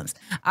the Muslims.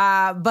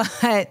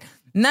 But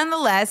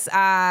nonetheless,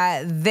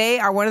 they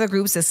are one of the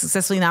groups that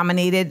successfully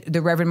nominated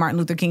the Reverend Martin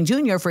Luther King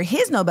Jr. for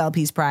his Nobel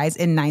Peace Prize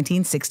in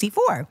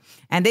 1964.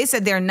 And they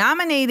said they're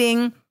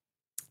nominating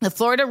the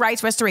Florida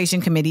Rights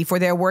Restoration Committee for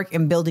their work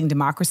in building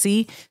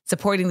democracy,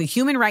 supporting the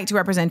human right to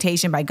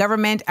representation by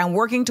government, and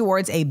working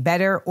towards a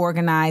better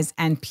organized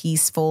and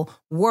peaceful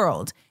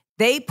world.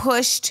 They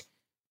pushed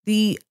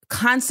the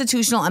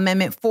Constitutional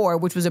Amendment 4,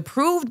 which was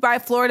approved by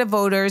Florida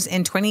voters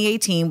in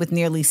 2018 with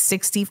nearly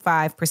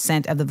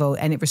 65% of the vote,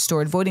 and it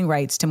restored voting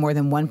rights to more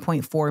than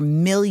 1.4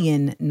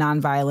 million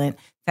nonviolent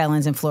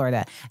felons in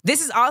Florida.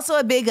 This is also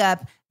a big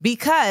up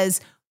because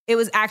it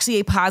was actually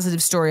a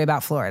positive story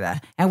about Florida.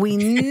 And we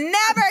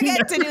never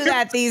get to do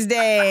that these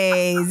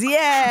days.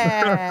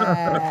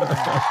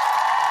 Yeah.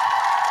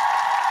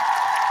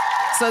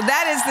 So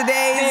that is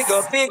today's.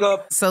 Big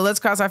up. So let's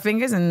cross our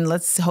fingers and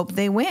let's hope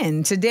they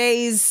win.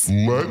 Today's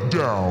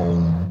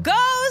letdown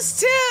goes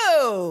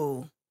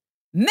to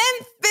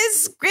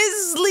Memphis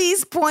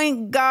Grizzlies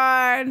point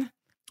guard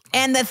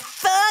and the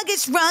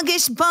thuggish,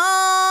 ruggish bone,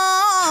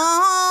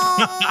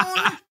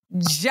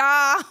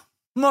 Ja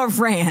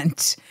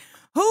Morant,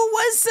 who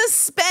was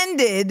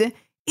suspended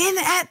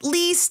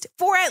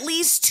for at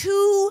least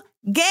 2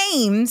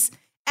 games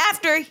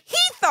after he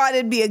thought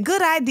it'd be a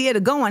good idea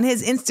to go on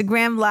his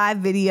Instagram live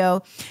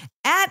video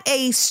at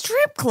a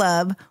strip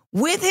club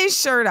with his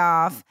shirt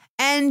off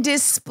and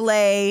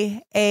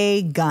display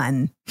a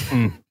gun.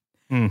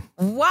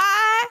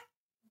 Why?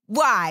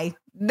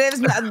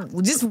 There's not,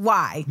 just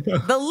why.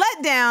 The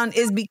letdown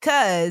is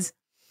because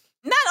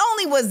not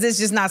only was this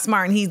just not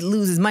smart and he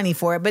loses money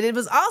for it, but it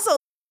was also.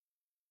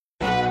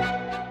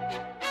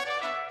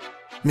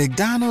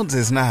 McDonald's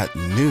is not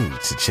new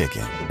to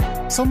chicken.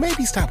 So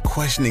maybe stop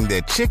questioning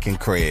their chicken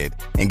cred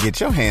and get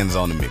your hands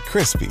on the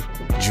McCrispy.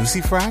 Juicy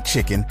fried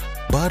chicken,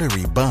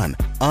 buttery bun,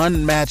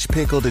 unmatched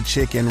pickle to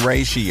chicken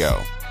ratio.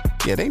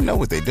 Yeah, they know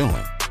what they're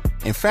doing.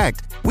 In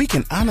fact, we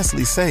can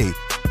honestly say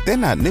they're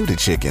not new to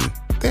chicken.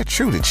 They're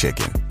true to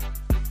chicken.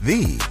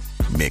 The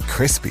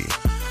McCrispy.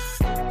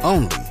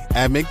 Only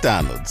at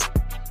McDonald's.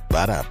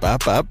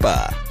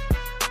 Ba-da-ba-ba-ba.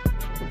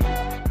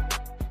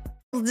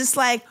 Just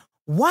like,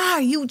 why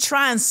are you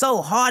trying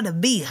so hard to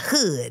be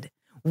hood?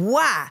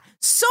 Why?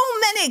 So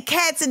many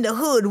cats in the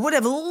hood would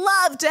have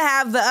loved to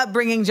have the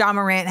upbringing Ja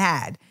Morant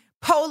had.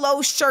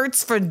 Polo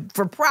shirts for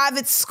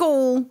private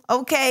school,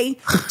 okay?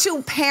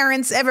 2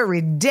 parents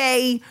every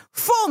day.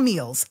 Full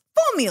meals.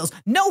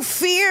 No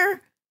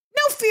fear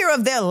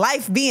of their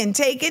life being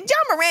taken.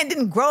 Ja Morant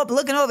didn't grow up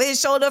looking over his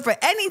shoulder for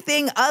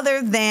anything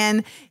other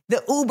than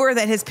the Uber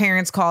that his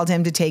parents called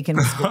him to take him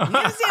to school. You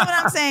understand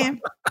what I'm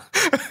saying?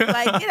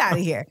 Like, get out of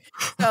here.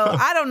 So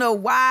I don't know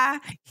why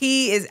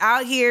he is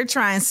out here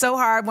trying so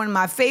hard. One of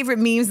my favorite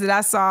memes that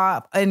I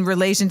saw in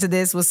relation to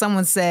this was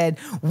someone said,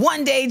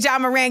 one day Ja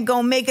Morant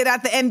gonna make it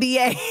out the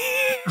NBA.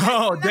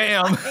 Oh,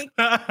 damn.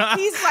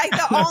 He's like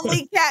the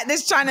only cat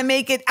that's trying to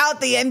make it out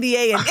the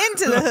NBA and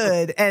into the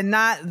hood and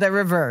not the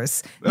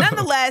reverse.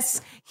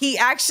 Nonetheless, he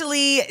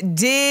actually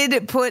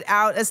did put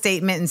out a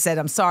statement and said,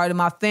 I'm sorry to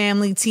my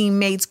family,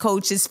 teammates,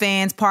 coaches,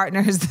 fans,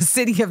 partners, the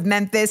city of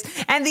Memphis,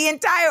 and the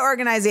entire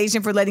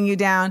organization for letting you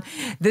down.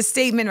 The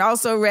statement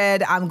also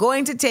read, I'm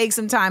going to take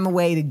some time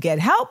away to get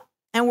help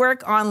and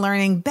work on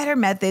learning better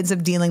methods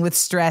of dealing with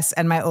stress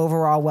and my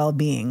overall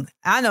well-being.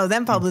 I know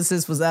them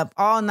publicists was up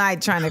all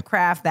night trying to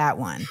craft that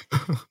one.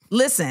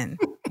 Listen,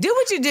 do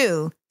what you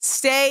do.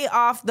 Stay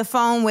off the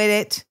phone with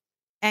it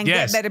and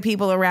get better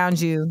people around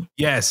you.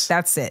 Yes.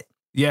 That's it.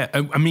 Yeah,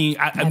 I mean,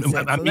 I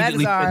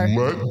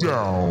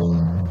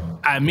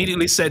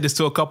immediately said this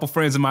to a couple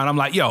friends of mine. I'm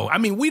like, yo, I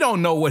mean, we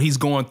don't know what he's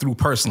going through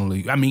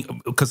personally. I mean,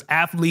 because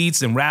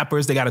athletes and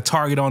rappers, they got a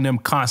target on them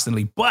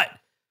constantly. But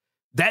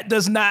that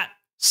does not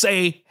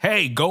say,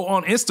 hey, go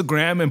on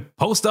Instagram and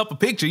post up a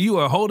picture. You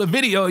or hold a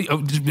video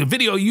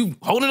you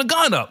holding a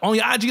gun up on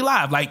your IG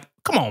Live. Like,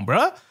 come on,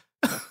 bruh.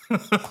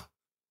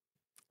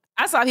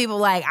 I saw people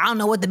like, I don't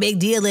know what the big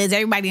deal is.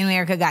 Everybody in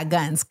America got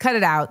guns. Cut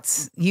it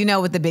out. You know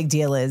what the big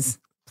deal is,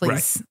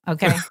 please. Right.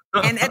 Okay.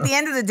 And at the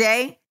end of the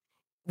day,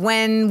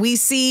 when we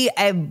see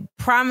a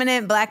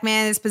prominent black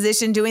man in this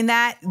position doing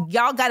that,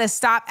 y'all got to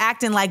stop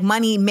acting like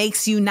money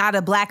makes you not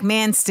a black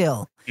man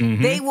still.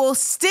 Mm-hmm. They will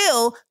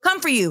still come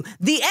for you.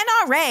 The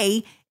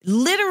NRA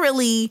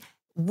literally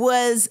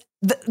was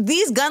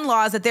these gun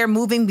laws that they're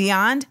moving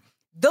beyond.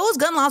 Those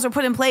gun laws were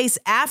put in place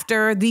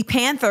after the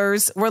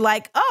Panthers were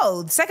like,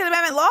 oh, Second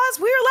Amendment laws,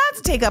 we're allowed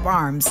to take up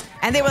arms.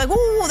 And they were like,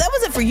 oh, that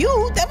wasn't for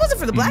you. That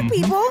wasn't for the black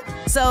people.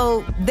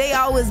 So they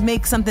always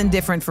make something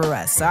different for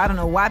us. So I don't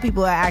know why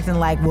people are acting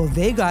like, well,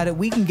 they got it.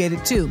 We can get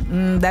it too.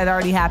 That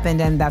already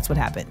happened. And that's what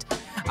happened.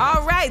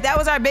 All right. That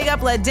was our Big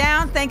Up, Let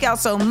Down. Thank y'all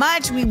so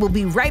much. We will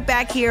be right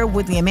back here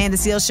with the Amanda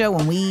Seales Show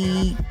when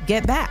we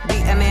get back.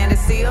 The Amanda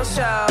Seales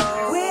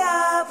Show. We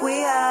up,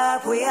 we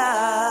up, we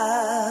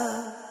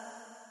up.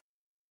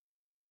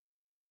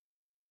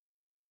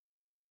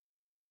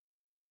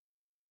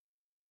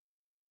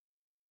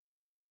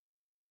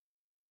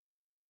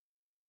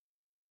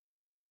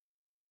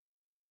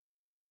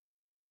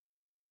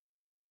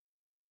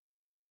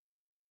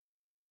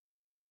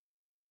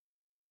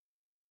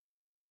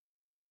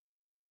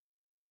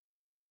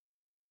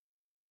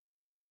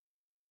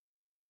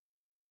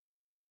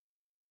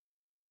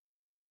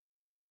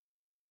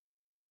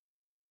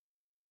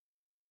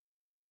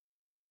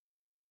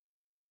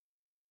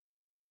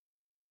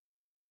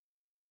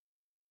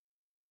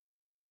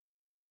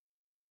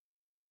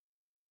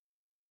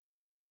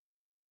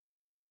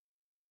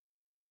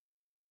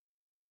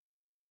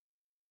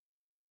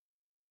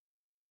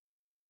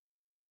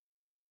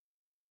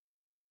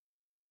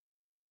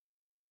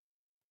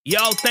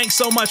 Yo, thanks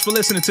so much for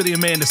listening to the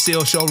Amanda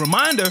Seales Show.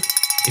 Reminder,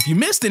 If you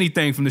missed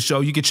anything from the show,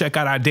 you can check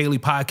out our daily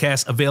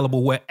podcast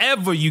available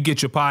wherever you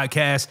get your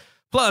podcast.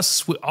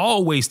 Plus, we're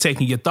always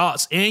taking your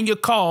thoughts and your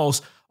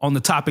calls on the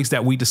topics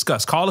that we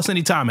discuss. Call us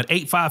anytime at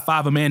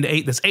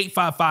 855-AMANDA-8. That's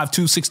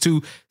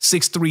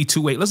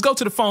 855-262-6328. Let's go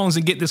to the phones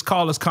and get this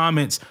caller's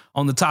comments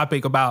on the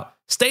topic about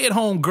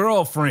stay-at-home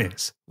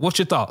girlfriends. What's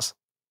your thoughts?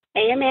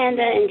 Hey,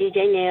 Amanda and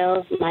DJ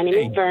Nails. My name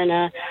is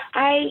Verna.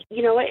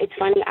 You know what? It's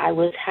funny. I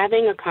was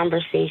having a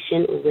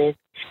conversation with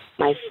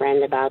my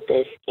friend about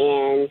this,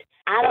 and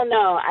I don't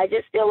know. I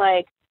just feel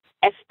like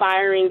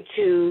aspiring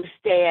to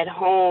stay at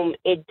home,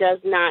 it does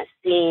not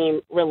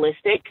seem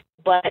realistic.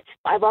 But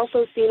I've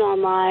also seen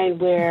online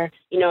where,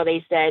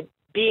 they said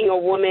being a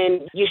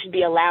woman, you should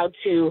be allowed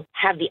to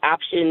have the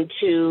option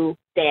to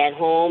stay at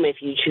home if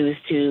you choose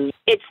to.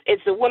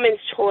 It's a woman's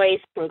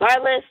choice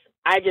regardless.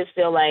 I just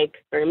feel like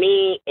for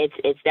me,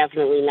 it's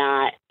definitely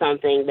not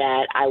something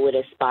that I would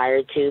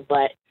aspire to,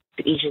 but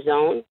to each his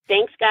own.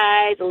 Thanks,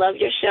 guys. I love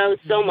your show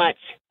so much.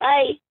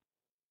 Bye.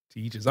 To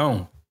each his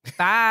own.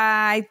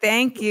 Bye.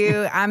 Thank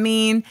you. I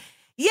mean,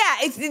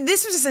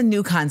 this was just a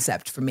new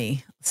concept for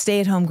me.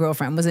 Stay-at-home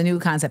girlfriend was a new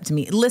concept to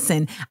me.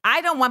 Listen,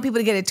 I don't want people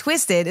to get it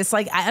twisted. It's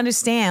like, I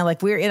understand,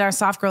 like, we're in our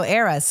soft girl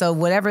era, so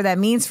whatever that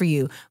means for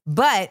you.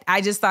 But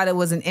I just thought it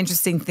was an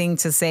interesting thing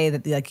to say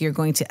that, like, you're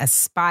going to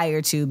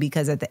aspire to,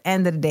 because at the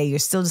end of the day, you're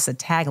still just a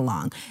tag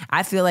along.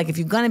 I feel like if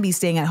you're going to be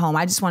staying at home,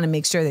 I just want to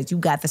make sure that you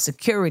got the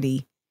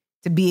security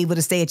to be able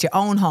to stay at your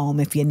own home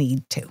if you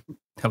need to.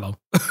 Hello.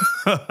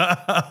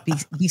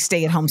 be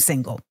stay-at-home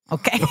single,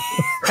 okay?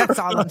 That's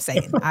all I'm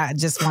saying. I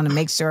just want to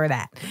make sure of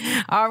that.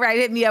 All right,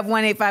 hit me up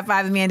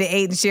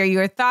 1-855-AMANDA-8 and share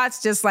your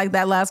thoughts just like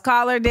that last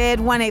caller did.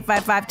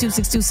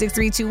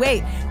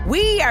 1-855-262-6328.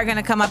 We are going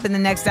to come up in the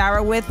next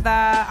hour with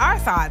our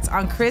thoughts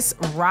on Chris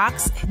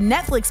Rock's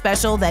Netflix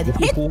special that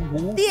hit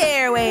the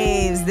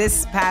airwaves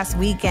this past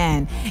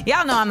weekend.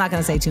 Y'all know I'm not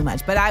going to say too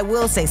much, but I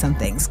will say some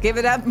things. Give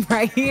it up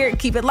right here.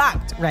 Keep it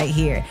locked right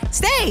here.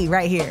 Stay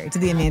right here to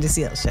the Amanda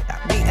Seales Show.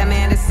 The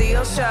Amanda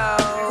Seales Show.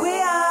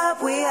 We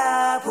up, we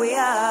up, we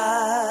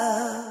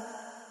up.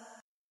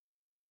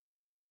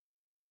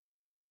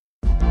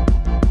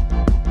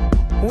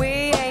 We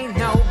ain't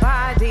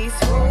nobody's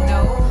fool.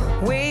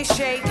 No. We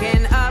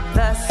shaking up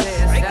the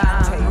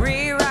system.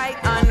 Rewrite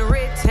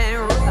unwritten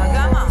rules.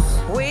 Come on.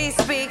 We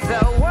speak, the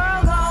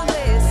world gon'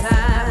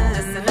 listen.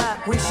 Listen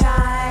up. We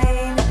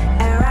shine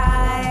and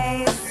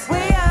rise.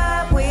 We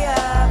up, we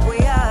up, we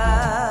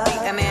up.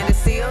 The Amanda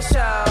Seales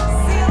Show.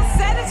 Seales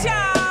said it,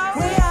 y'all.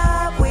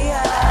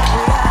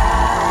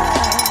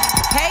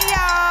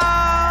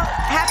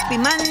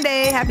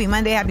 Happy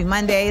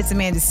Monday. It's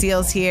Amanda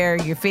Seales here,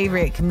 your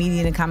favorite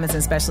comedian and common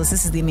sense specialist.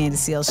 This is the Amanda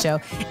Seales Show.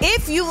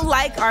 If you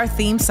like our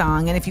theme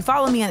song, and if you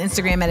follow me on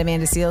Instagram at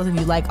Amanda Seales, and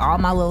you like all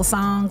my little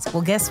songs,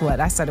 well, guess what?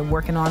 I started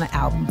working on an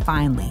album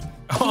finally.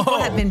 People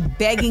have been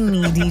begging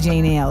me,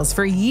 DJ Nails,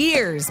 for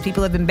years.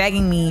 People have been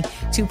begging me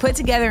to put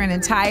together an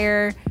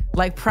entire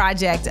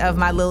project of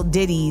my little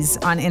ditties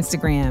on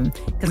Instagram,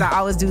 because I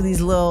always do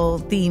these little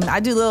themes. I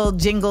do little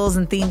jingles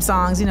and theme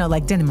songs,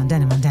 like denim on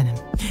denim on denim,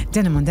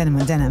 denim on denim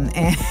on denim,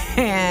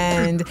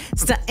 and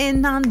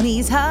stunting on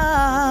these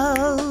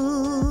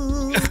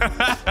hoes.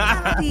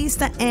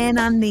 Stunting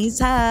on these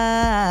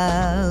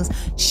hoes.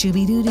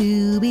 Shooby doo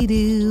doo be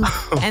doo.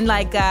 And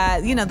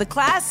the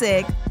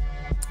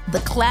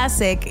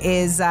classic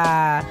is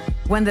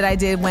one that I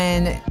did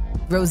when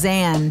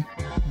Roseanne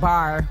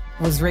Barr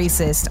was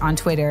racist on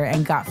Twitter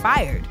and got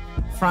fired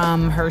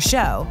from her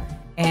show.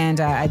 And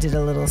I did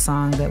a little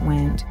song that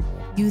went,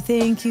 you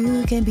think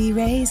you can be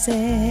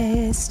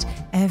racist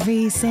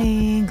every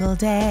single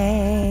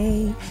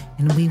day,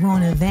 and we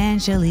won't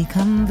eventually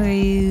come for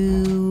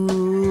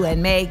you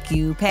and make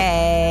you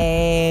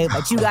pay,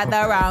 but you got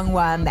the wrong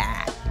one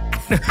back.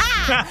 You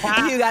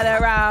got the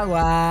wrong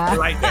one. I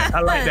like that.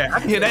 I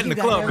can hear that in the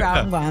club.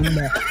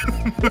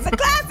 It's a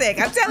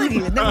classic. I'm telling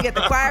you. And then we get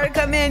the choir to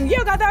come in.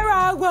 You got the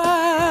wrong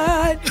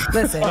one.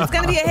 Listen, it's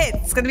going to be a hit.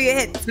 It's going to be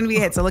a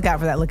hit. So look out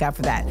for that. Look out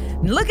for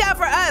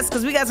us,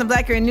 because we got some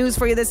Black Girl news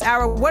for you this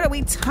hour. What are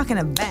we talking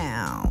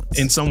about?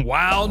 In some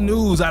wild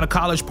news out of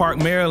College Park,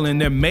 Maryland,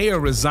 their mayor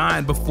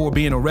resigned before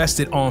being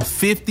arrested on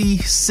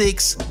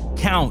 56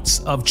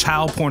 counts of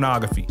child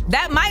pornography.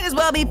 That might as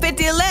well be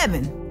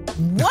 50-11.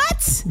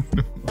 What?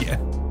 Yeah.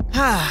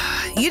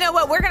 You know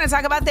what? We're going to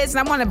talk about this, and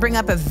I want to bring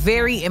up a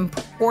very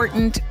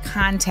important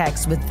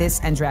context with this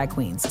and drag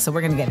queens. So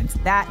we're going to get into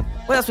that.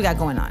 What else we got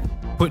going on?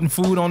 Putting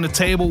food on the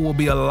table will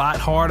be a lot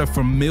harder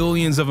for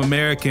millions of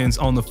Americans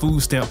on the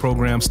food stamp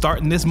program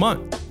starting this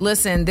month.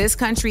 Listen, this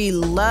country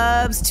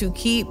loves to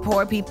keep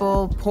poor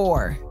people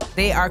poor.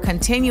 They are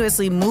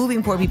continuously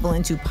moving poor people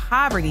into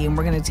poverty, and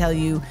we're going to tell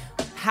you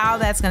how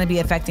that's going to be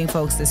affecting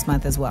folks this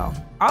month as well.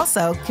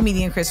 Also,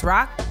 comedian Chris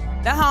Rock,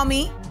 the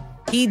homie,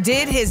 he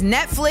did his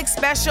Netflix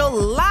special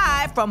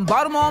live from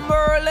Baltimore,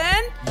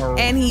 Maryland,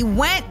 and he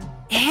went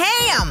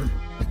ham.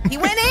 He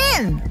went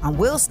in on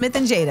Will Smith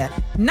and Jada,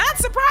 not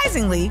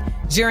surprisingly,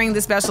 during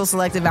the special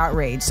selective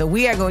outrage. So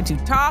we are going to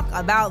talk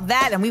about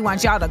that, and we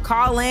want y'all to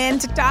call in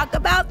to talk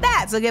about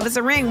that. So give us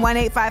a ring,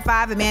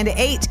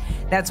 1-855-AMANDA-8.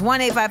 That's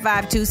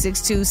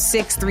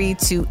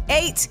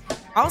 1-855-262-6328.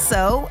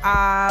 Also,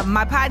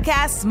 my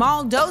podcast,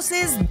 Small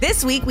Doses.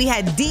 This week, we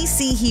had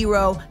DC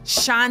hero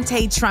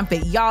Shantae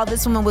Trumpet. Y'all,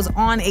 this woman was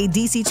on a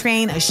DC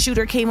train. A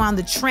shooter came on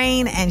the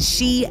train, and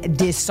she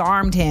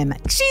disarmed him.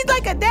 She's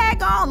like a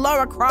daggone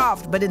Laura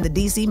Croft, but in the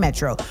DC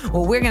Metro.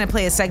 Well, we're going to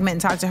play a segment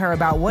and talk to her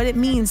about what it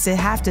means to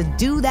have to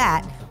do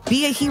that,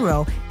 be a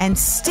hero, and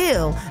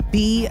still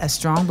be a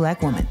strong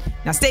Black woman.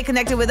 Now, stay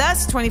connected with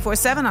us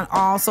 24/7 on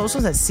all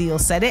socials at Seal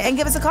Said It, and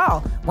give us a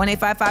call,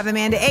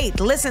 1-855-AMANDA-8.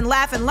 Listen,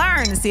 laugh, and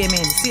learn. It's the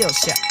Amanda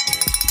Seales Show.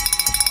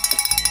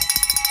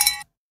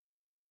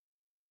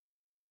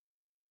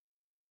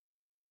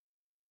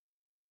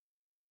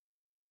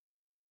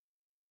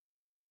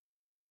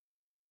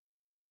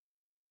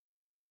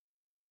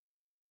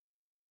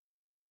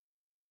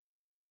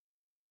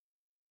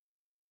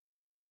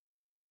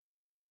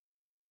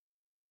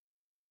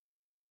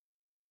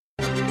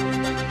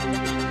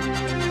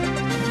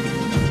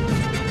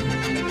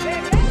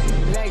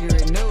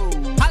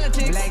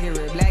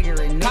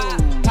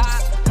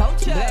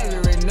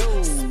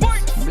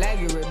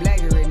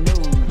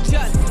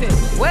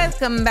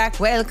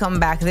 Welcome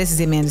back. This is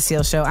the Amanda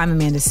Seales Show. I'm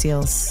Amanda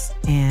Seales,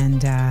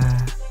 and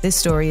this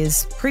story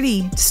is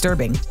pretty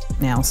disturbing,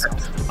 Nails.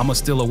 I'm going to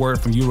steal a word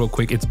from you real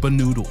quick. It's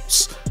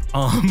banoodles.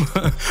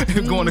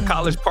 Going to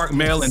College Park,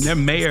 Maryland, their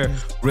mayor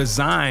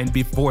resigned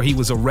before he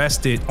was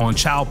arrested on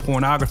child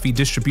pornography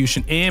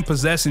distribution and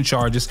possession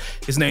charges.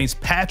 His name's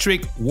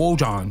Patrick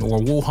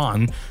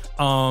Wohan.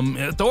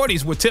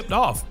 Authorities were tipped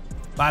off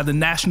by the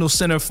National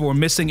Center for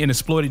Missing and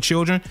Exploited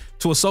Children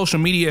to a social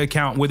media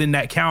account within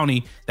that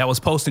county that was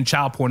posting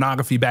child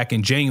pornography back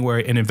in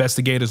January. And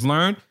investigators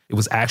learned it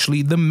was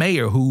actually the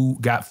mayor who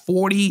got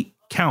 40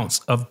 counts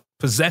of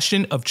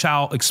possession of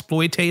child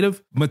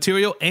exploitative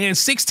material and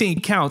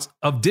 16 counts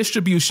of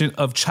distribution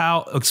of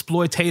child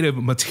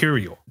exploitative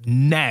material.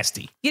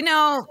 Nasty. You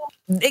know,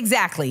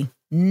 exactly.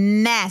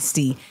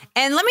 Nasty.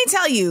 And let me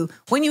tell you,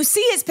 when you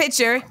see his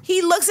picture,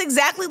 he looks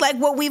exactly like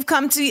what we've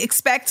come to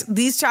expect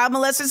these child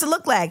molesters to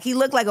look like. He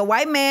looked like a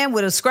white man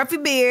with a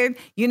scruffy beard,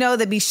 you know,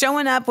 they'd be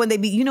showing up when they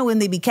be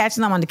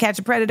catching them on To Catch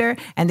a Predator,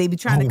 and they'd be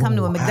trying to come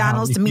to a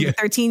McDonald's to meet a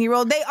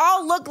 13-year-old. They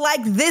all look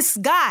like this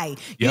guy. Yep.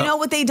 You know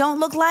what they don't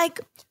look like?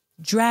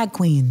 Drag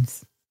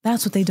queens.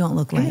 That's what they don't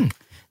look like.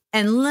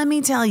 And let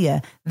me tell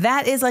you,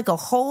 that is like a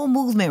whole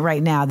movement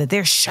right now that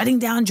they're shutting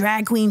down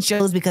drag queen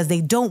shows because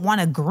they don't want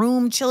to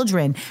groom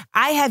children.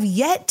 I have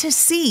yet to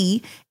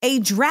see a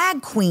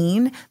drag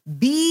queen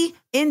be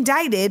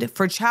indicted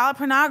for child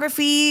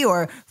pornography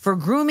or for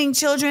grooming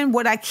children.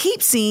 What I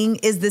keep seeing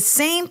is the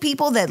same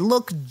people that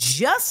look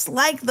just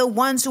like the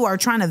ones who are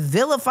trying to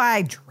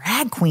vilify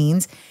drag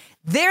queens.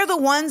 They're the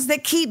ones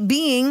that keep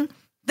being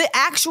the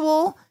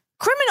actual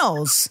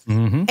criminals.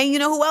 Mm-hmm. And you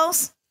know who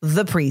else?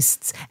 The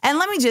priests. And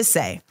let me just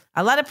say,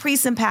 a lot of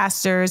priests and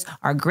pastors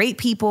are great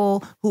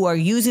people who are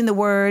using the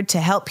word to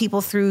help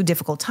people through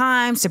difficult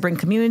times, to bring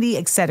community,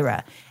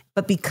 etc.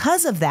 But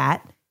because of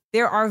that,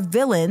 there are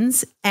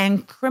villains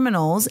and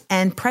criminals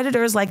and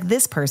predators like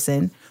this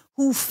person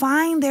who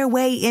find their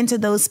way into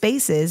those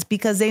spaces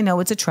because they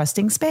know it's a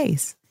trusting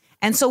space.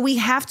 And so we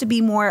have to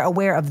be more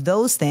aware of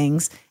those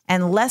things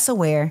and less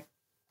aware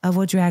of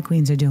what drag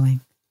queens are doing,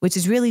 which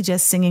is really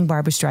just singing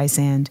Barbra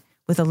Streisand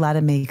with a lot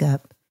of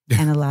makeup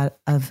and a lot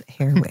of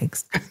hair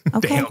wigs.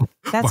 Okay. Damn,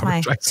 that's Barbra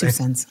my Streisand. 2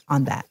 cents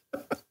on that.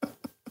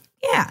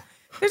 Yeah.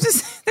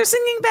 They're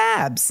singing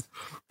Babs.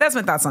 That's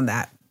my thoughts on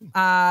that.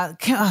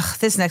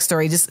 This next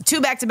story, just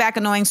 2 back-to-back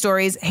annoying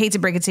stories. Hate to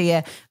break it to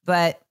you,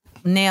 but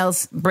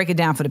Nails, break it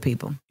down for the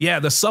people. Yeah,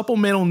 the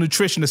Supplemental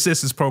Nutrition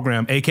Assistance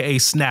Program, aka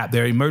SNAP,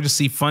 their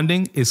emergency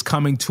funding is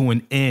coming to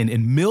an end.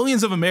 And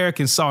millions of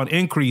Americans saw an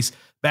increase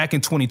back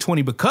in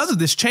 2020 because of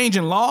this change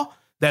in law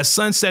that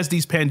sunsets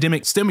these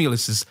pandemic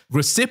stimuluses.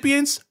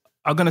 Recipients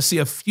are going to see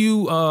a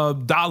few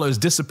dollars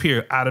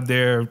disappear out of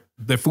their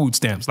food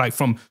stamps, like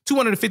from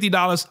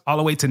 $250 all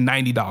the way to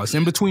 $90.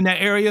 In between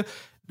that area,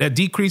 that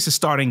decrease is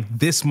starting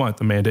this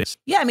month, Amanda.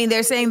 Yeah, I mean,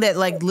 they're saying that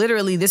like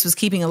literally this was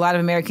keeping a lot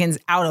of Americans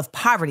out of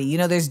poverty. You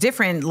know, there's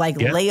different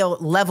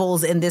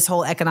levels in this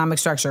whole economic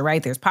structure,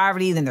 right? There's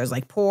poverty, then there's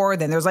like poor,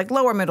 then there's like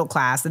lower middle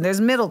class, then there's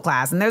middle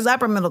class, and there's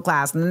upper middle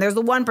class, and then there's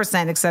the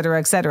 1%, et cetera,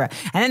 et cetera.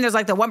 And then there's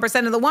like the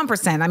 1% of the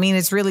 1%. I mean,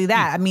 it's really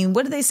that. I mean,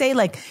 what do they say?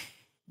 Like,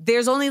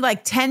 there's only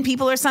like 10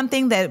 people or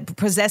something that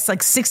possess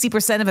like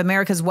 60% of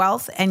America's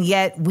wealth, and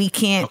yet we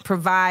can't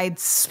provide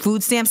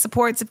food stamp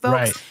support to folks.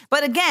 Right.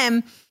 But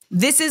again,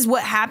 this is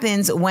what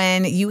happens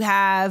when you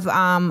have,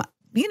 a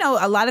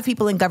lot of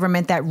people in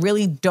government that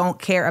really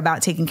don't care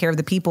about taking care of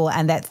the people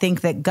and that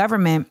think that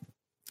government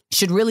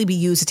should really be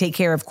used to take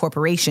care of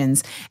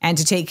corporations and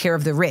to take care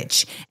of the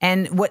rich.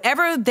 And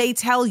whatever they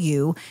tell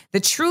you, the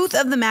truth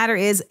of the matter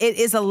is it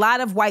is a lot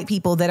of white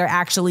people that are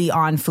actually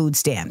on food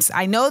stamps.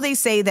 I know they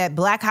say that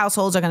Black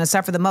households are going to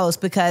suffer the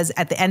most because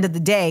at the end of the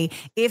day,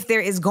 if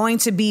there is going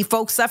to be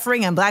folks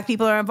suffering and Black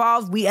people are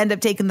involved, we end up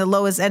taking the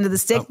lowest end of the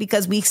stick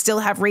because we still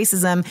have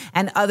racism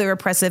and other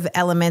oppressive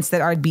elements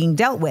that are being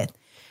dealt with.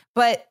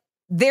 But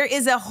there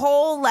is a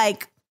whole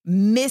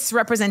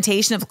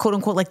misrepresentation of quote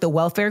unquote like the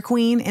welfare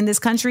queen in this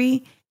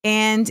country.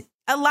 And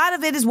a lot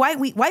of it is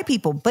white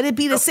people, but it'd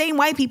be the same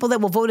white people that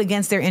will vote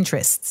against their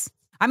interests.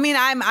 I mean,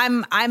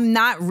 I'm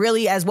not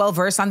really as well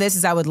versed on this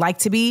as I would like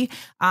to be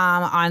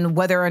on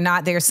whether or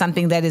not there's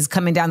something that is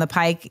coming down the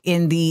pike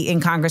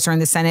in Congress or in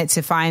the Senate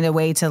to find a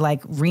way to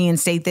like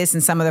reinstate this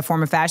in some other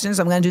form or fashion.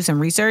 So I'm going to do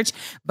some research.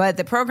 But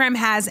the program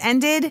has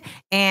ended,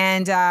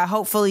 and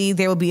hopefully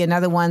there will be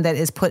another one that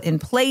is put in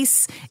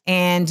place.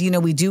 And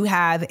we do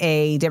have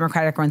a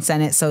Democratic-run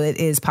Senate, so it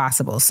is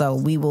possible. So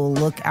we will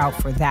look out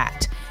for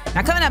that.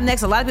 Now, coming up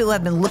next, a lot of people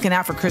have been looking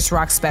out for Chris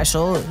Rock's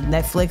special.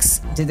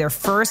 Netflix did their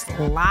first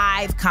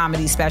live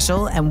comedy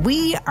special, and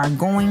we are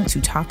going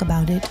to talk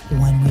about it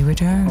when we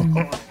return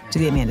to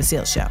The Amanda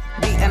Seales Show.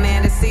 The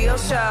Amanda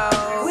Seales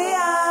Show. We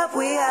up,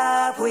 we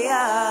up, we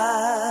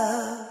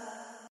up.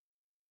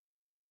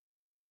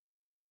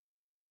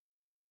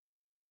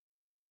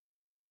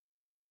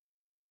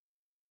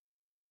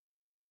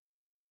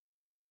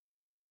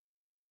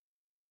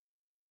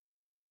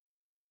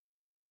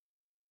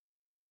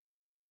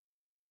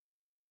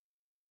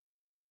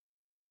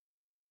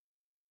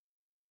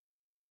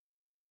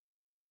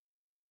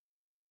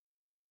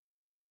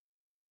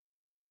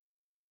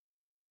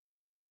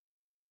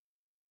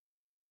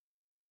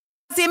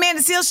 It's the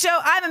Amanda Seales Show.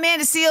 I'm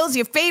Amanda Seales,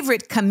 your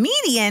favorite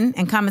comedian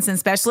and common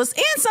sense specialist,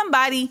 and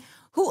somebody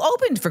who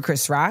opened for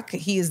Chris Rock.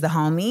 He is the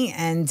homie.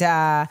 And,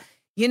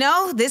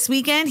 this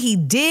weekend he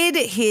did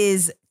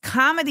his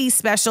comedy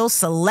special,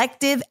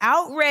 Selective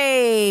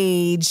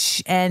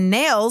Outrage. And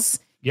Nails,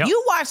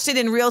 you watched it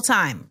in real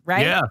time,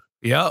 right? Yeah.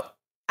 Yep.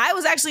 I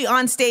was actually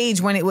on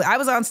stage I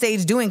was on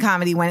stage doing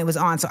comedy when it was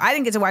on. So I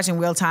didn't get to watch it in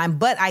real time,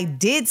 but I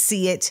did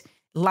see it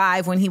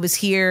live when he was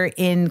here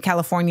in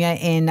California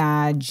in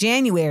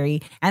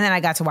January. And then I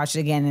got to watch it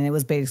again, and it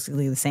was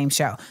basically the same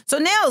show. So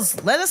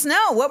Nails, let us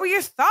know. What were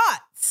your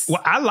thoughts?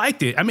 Well, I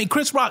liked it. I mean,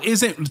 Chris Rock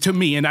isn't, to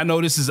me, and I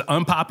know this is an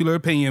unpopular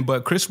opinion,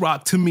 but Chris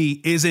Rock to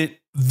me isn't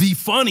the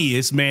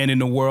funniest man in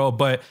the world,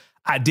 but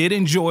I did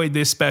enjoy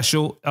this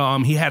special.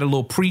 He had a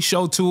little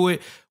pre-show to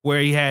it where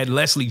he had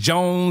Leslie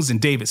Jones and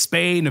David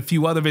Spade and a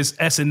few other of his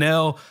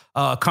SNL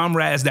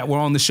comrades that were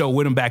on the show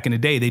with him back in the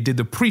day. They did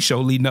the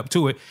pre-show leading up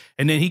to it.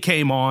 And then he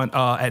came on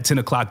at 10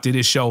 o'clock, did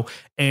his show.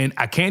 And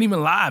I can't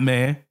even lie,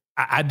 man.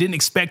 I didn't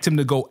expect him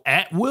to go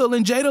at Will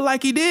and Jada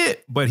like he did,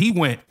 but he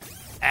went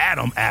at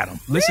him.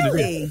 Listen to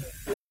this.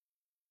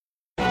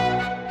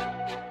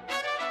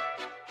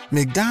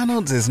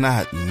 McDonald's is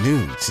not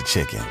new to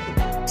chicken.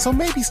 So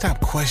maybe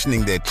stop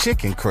questioning their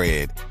chicken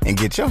cred and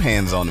get your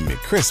hands on the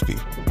McCrispy.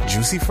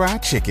 Juicy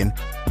fried chicken,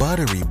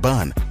 buttery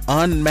bun,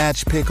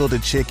 unmatched pickle to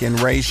chicken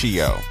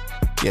ratio.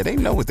 Yeah, they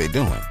know what they're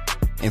doing.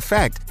 In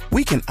fact,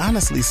 we can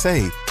honestly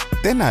say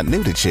they're not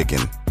new to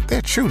chicken.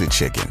 They're true to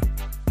chicken.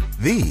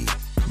 The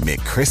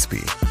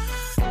McCrispy.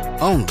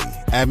 Only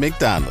at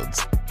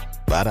McDonald's.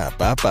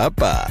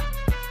 Ba-da-ba-ba-ba.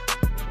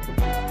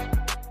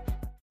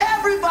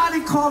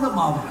 Everybody called him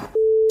a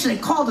They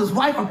called his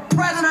wife a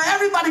predator.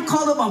 Everybody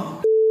called him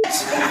a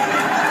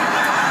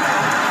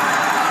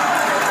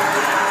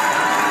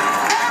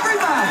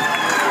everybody.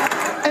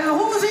 And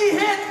who's he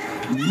hit?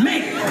 Me.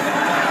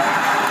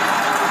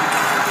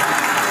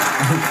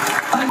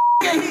 A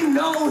nigga he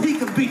knows he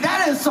could beat.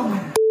 That is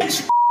some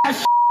bitch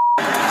ass.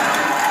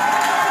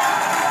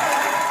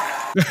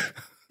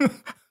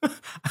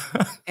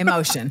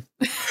 Emotion.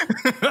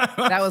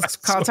 That was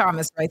Carl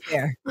Thomas right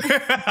there. Look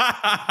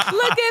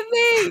at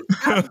me.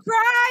 I'm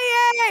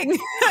crying.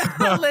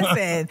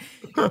 Listen,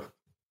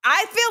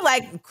 I feel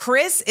like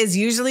Chris is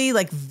usually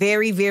like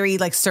very, very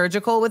like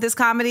surgical with his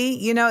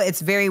comedy.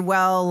 It's very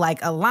well like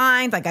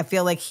aligned. Like I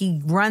feel like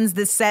he runs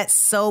the set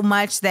so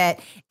much that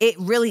it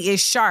really is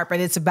sharp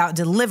and it's about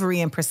delivery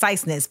and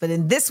preciseness. But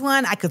in this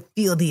one, I could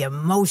feel the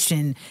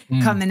emotion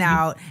coming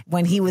out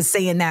when he was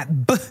saying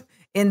that "b"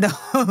 in the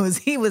hose.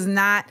 He was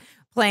not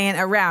playing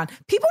around.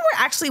 People were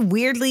actually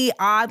weirdly,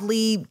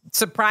 oddly,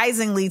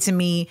 surprisingly to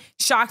me,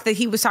 shocked that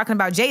he was talking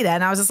about Jada.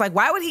 And I was just like,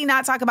 why would he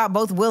not talk about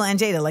both Will and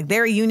Jada? Like,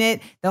 they're a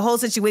unit. The whole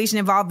situation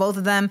involved both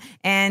of them.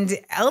 And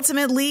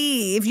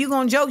ultimately, if you're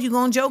going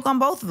to joke on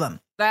both of them.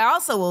 But I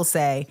also will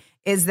say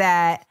is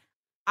that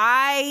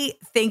I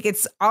think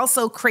it's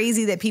also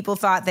crazy that people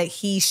thought that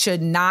he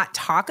should not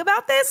talk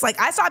about this. Like,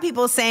 I saw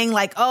people saying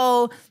like,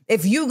 oh,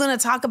 if you're going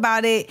to talk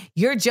about it,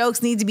 your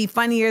jokes need to be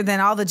funnier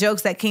than all the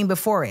jokes that came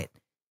before it.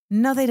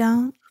 No, they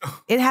don't.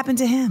 It happened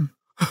to him.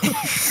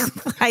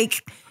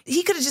 Like,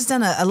 he could have just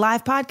done a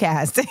live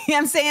podcast. You know what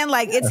I'm saying?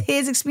 Like, it's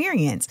his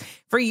experience.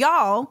 For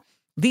y'all,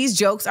 these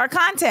jokes are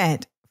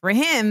content. For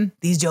him,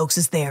 these jokes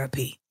is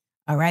therapy.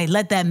 All right,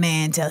 let that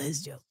man tell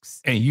his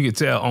jokes. And you could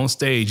tell on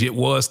stage it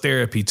was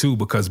therapy too,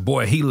 because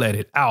boy, he let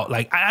it out.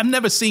 Like, I've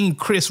never seen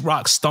Chris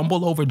Rock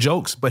stumble over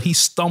jokes, but he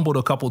stumbled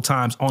a couple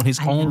times on his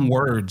own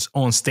words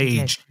on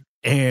stage.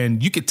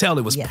 And you could tell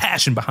it was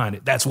passion behind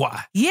it. That's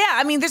why. Yeah,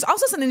 I mean, there's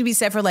also something to be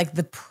said for like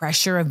the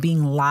pressure of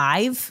being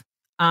live.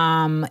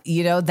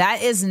 That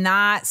is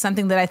not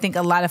something that I think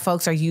a lot of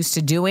folks are used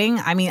to doing.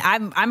 I mean,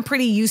 I'm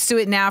pretty used to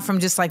it now from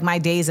just like my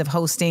days of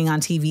hosting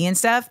on TV and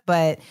stuff.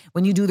 But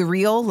when you do the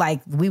Real,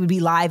 like we would be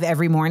live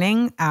every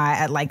morning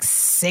at like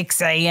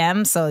 6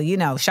 a.m. So,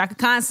 Shaka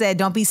Khan said,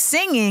 don't be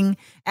singing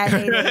at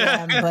 8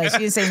 a.m. But she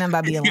didn't say nothing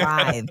about being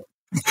live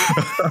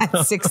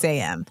at 6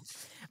 a.m.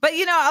 But,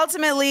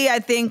 ultimately, I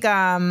think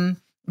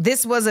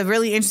this was a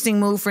really interesting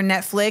move for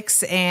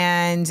Netflix,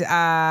 and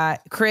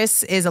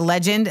Chris is a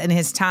legend in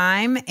his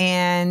time.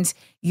 And,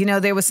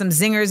 there was some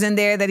zingers in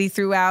there that he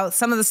threw out.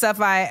 Some of the stuff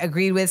I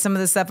agreed with, some of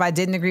the stuff I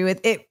didn't agree with.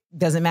 It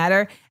doesn't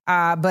matter.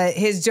 But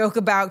his joke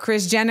about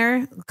Kris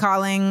Jenner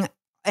calling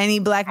any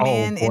black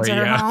man into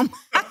her home.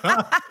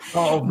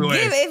 Oh, boy.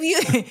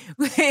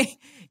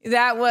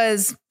 That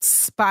was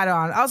spot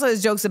on. Also,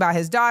 his jokes about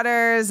his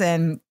daughters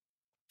and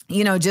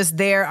just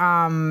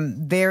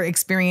their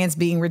experience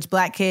being rich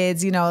black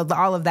kids,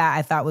 all of that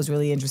I thought was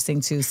really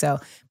interesting too. So,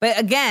 but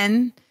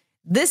again,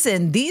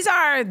 listen, these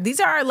are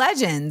our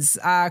legends,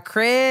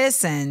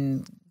 Chris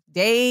and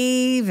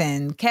Dave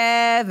and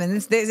Kev,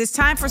 and it's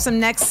time for some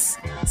next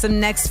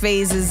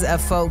phases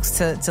of folks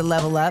to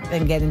level up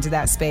and get into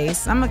that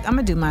space. I'm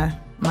gonna do my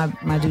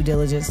due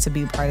diligence to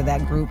be part of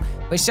that group.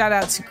 But shout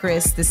out to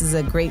Chris. This is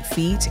a great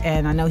feat,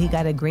 and I know he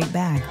got a great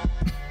bag.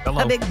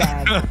 Hello. A big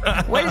bag.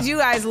 What did you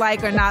guys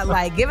like or not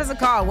like? Give us a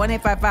call,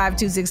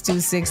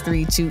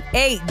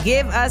 1-855-262-6328.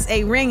 Give us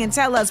a ring and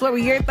tell us what were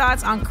your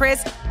thoughts on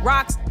Chris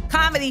Rock's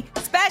comedy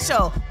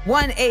special,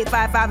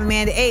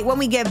 1-855-AMANDA8. When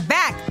we get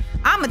back,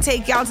 I'm going to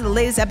take y'all to the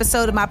latest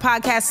episode of my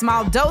podcast,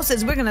 Small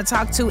Doses. We're going to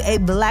talk to a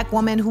black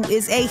woman who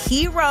is a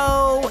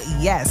hero.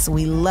 Yes,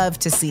 we love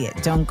to see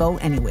it. Don't go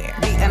anywhere.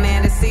 The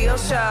Amanda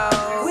Seales Show.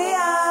 We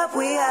up,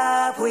 we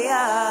up, we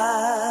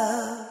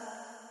up.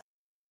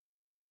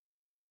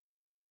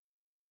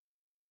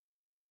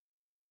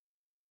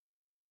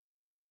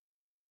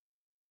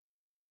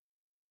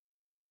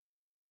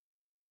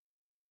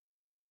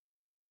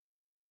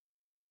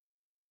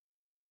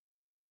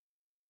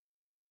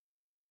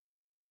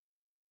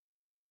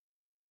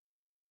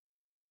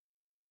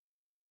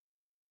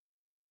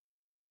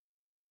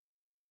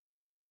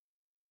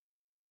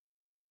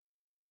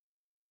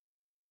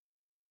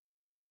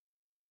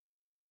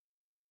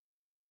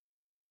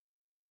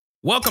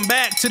 Welcome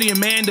back to the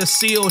Amanda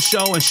Seales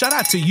Show, and shout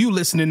out to you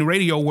listening in the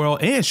radio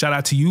world, and shout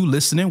out to you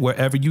listening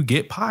wherever you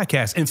get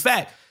podcasts. In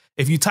fact,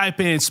 if you type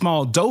in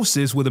Small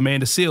Doses with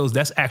Amanda Seales,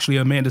 that's actually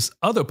Amanda's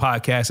other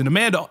podcast. And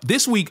Amanda,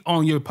 this week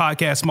on your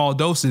podcast, Small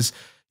Doses,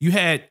 you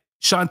had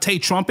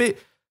Shantae Trumpet.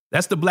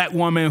 That's the black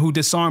woman who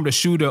disarmed a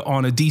shooter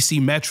on a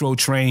DC Metro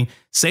train,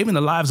 saving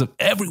the lives of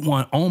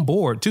everyone on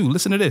board, too.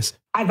 Listen to this.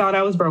 I thought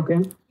I was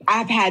broken.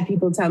 I've had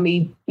people tell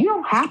me, you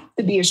don't have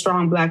to be a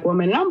strong black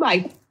woman. And I'm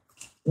like,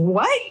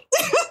 what?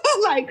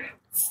 Like,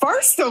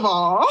 first of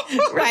all,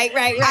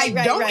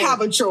 I don't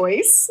have a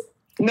choice.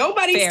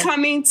 Nobody's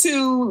coming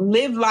to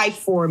live life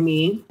for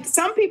me.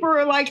 Some people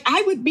are like,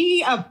 I would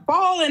be a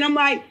ball. And I'm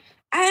like,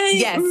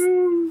 yeah.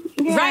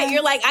 Right.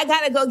 You're like, I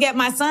got to go get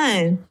my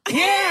son.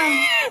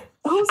 Yeah.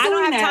 I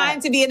don't have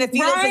time to be in a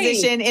fetal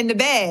position in the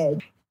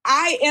bed.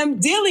 I am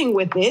dealing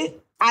with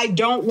it. I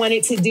don't want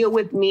it to deal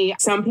with me.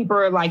 Some people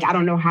are like, I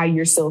don't know how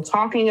you're still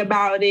talking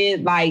about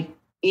it. Like,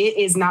 it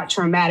is not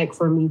traumatic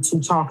for me to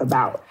talk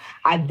about.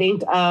 I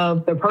think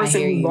of the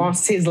person who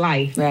lost his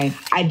life. Right.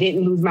 I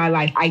didn't lose my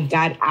life. I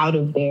got out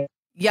of there.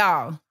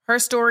 Y'all, her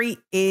story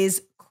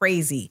is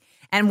crazy.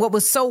 And what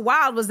was so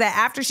wild was that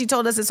after she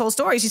told us this whole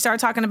story, she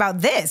started talking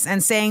about this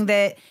and saying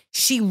that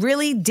she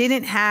really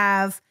didn't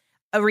have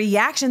a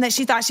reaction that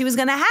she thought she was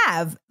going to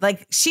have.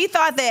 Like, she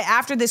thought that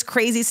after this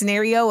crazy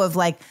scenario of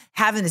like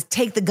having to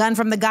take the gun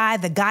from the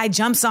guy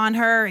jumps on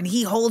her and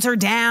he holds her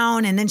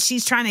down, and then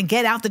she's trying to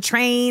get out the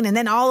train, and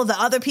then all of the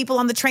other people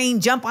on the train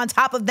jump on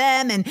top of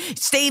them and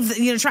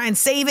try and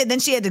save it.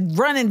 Then she had to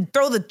run and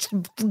throw the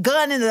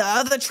gun into the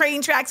other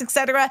train tracks,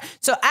 etc.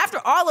 So after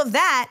all of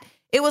that,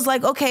 it was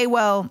like, okay,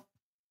 well,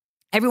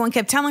 everyone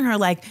kept telling her,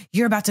 like,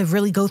 you're about to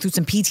really go through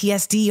some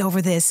PTSD over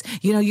this.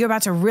 You're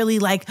about to really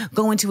like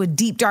go into a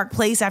deep, dark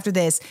place after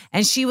this.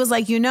 And she was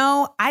like,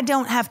 I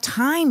don't have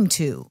time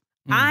to.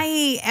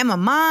 I am a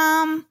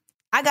mom.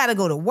 I got to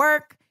go to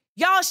work.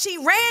 Y'all, she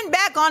ran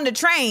back on the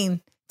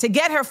train to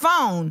get her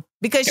phone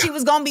because she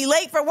was going to be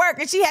late for work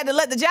and she had to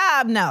let the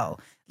job know.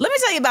 Let me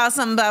tell you about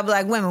something about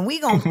black women. We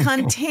going to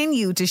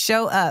continue to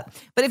show up.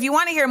 But if you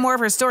want to hear more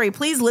of her story,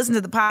 please listen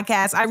to the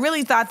podcast. I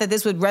really thought that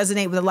this would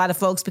resonate with a lot of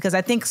folks because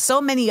I think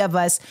so many of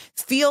us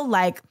feel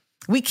like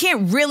we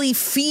can't really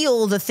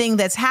feel the thing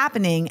that's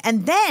happening.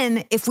 And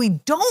then if we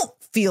don't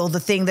feel the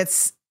thing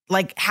that's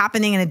like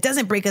happening and it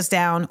doesn't break us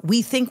down,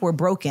 we think we're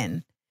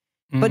broken.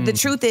 But the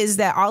truth is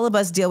that all of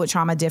us deal with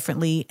trauma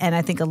differently. And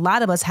I think a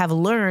lot of us have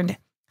learned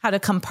how to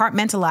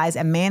compartmentalize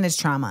and manage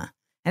trauma.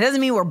 It doesn't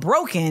mean we're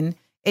broken.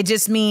 It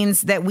just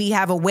means that we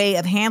have a way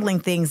of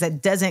handling things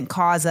that doesn't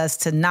cause us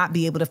to not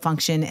be able to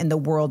function in the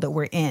world that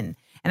we're in.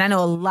 And I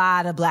know a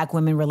lot of Black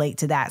women relate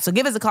to that. So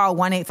give us a call,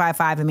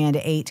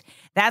 1-855-AMANDA-8.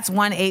 That's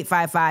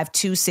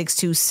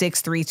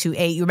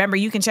 1-855-262-6328. You remember,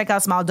 you can check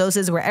out Small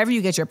Doses wherever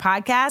you get your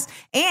podcast.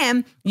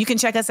 And you can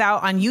check us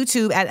out on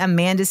YouTube at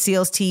Amanda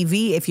Seales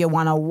TV if you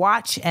want to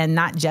watch and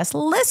not just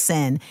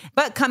listen.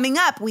 But coming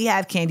up, we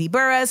have Candy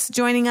Burruss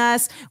joining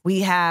us.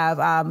 We have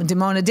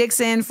Damona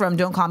Dixon from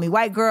Don't Call Me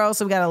White Girl.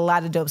 So we got a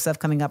lot of dope stuff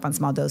coming up on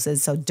Small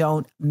Doses. So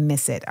don't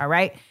miss it. All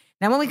right.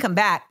 Now, when we come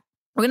back,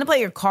 we're going to play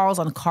your calls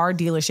on car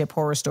dealership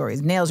horror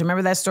stories. Nails,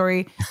 remember that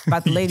story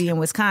about the lady in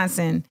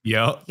Wisconsin?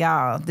 Yep.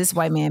 Y'all, this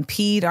white man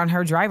peed on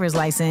her driver's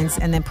license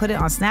and then put it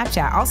on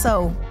Snapchat.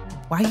 Also,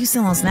 why are you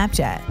still on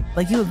Snapchat?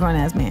 Like, you a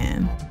grown-ass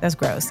man. That's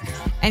gross.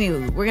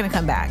 Anyway, we're going to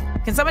come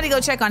back. Can somebody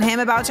go check on him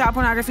about child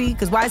pornography?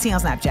 Because why is he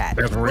on Snapchat?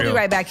 That's real. We'll be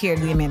right back here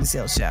to The Amanda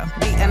Seales Show.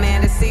 The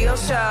Amanda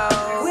Seales Show.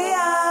 We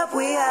up,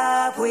 we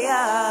up, we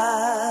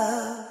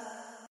up.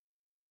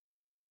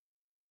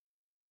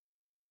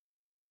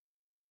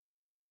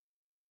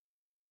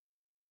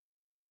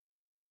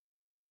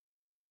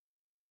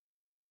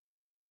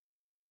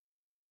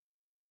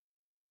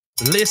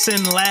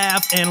 Listen,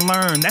 laugh, and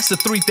learn. That's the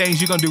three things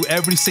you're going to do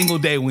every single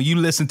day when you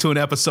listen to an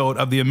episode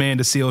of The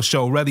Amanda Seales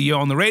Show, whether you're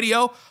on the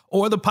radio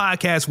or the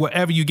podcast,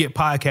 wherever you get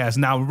podcasts.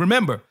 Now,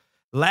 remember,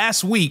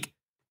 last week,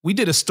 we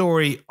did a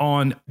story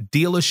on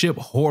dealership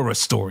horror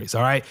stories,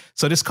 all right?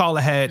 So this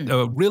caller had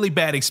a really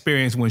bad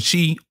experience when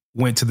she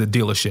went to the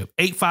dealership.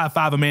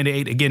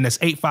 855-AMANDA-8. Again, that's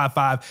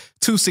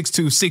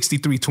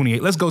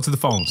 855-262-6328. Let's go to the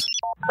phones.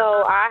 So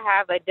I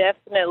have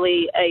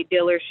definitely a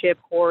dealership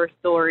horror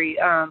story.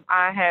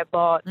 I had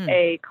bought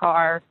a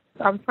car.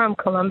 I'm from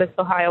Columbus,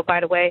 Ohio,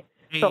 by the way.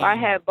 So I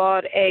had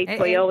bought a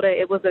Toyota.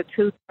 It was a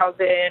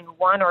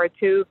 2001 or a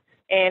 2.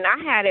 And I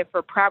had it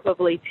for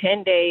probably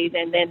 10 days,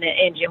 and then the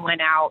engine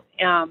went out.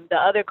 The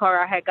other car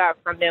I had got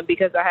from them,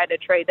 because I had to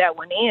trade that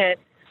one in,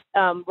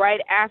 right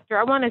after,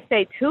 I want to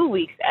say 2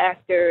 weeks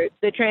after,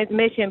 the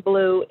transmission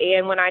blew.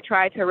 And when I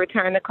tried to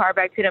return the car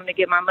back to them to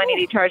get my money,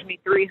 they charged me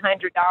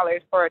 $300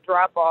 for a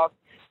drop-off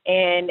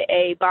and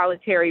a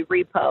voluntary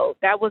repo.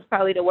 That was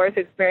probably the worst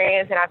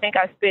experience. And I think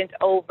I spent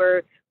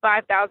over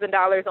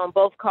 $5,000 on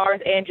both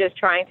cars and just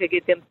trying to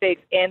get them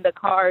fixed. And the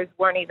cars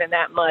weren't even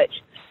that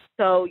much.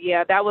 So,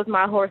 yeah, that was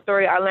my horror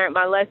story. I learned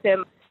my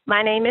lesson.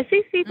 My name is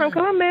Cece from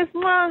Columbus.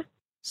 Mwah.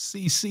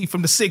 CC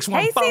from the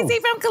 614. Hey, CC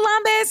from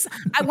Columbus.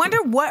 I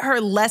wonder what her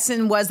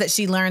lesson was that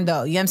she learned,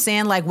 though. You know what I'm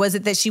saying? Like, was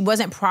it that she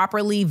wasn't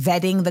properly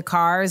vetting the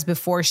cars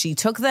before she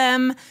took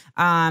them?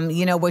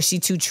 Was she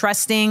too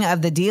trusting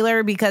of the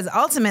dealer? Because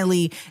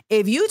ultimately,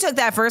 if you took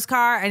that first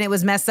car and it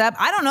was messed up,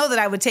 I don't know that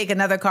I would take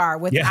another car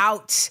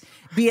without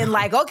being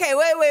like, okay,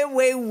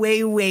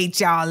 wait,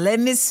 y'all. Let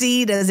me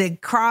see. Does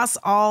it cross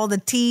all the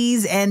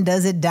T's and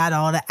does it dot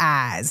all the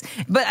I's?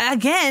 But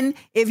again,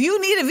 if you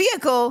need a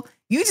vehicle,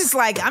 you just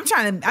like, I'm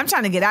trying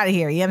to get out of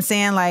here. You know what I'm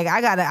saying? Like, I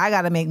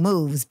gotta make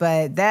moves.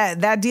 But that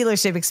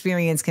dealership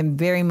experience can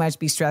very much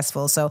be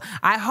stressful. So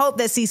I hope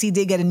that CC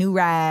did get a new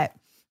ride.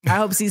 I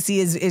hope CC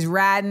is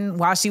riding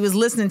while she was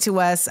listening to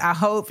us. I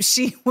hope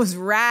she was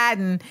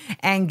riding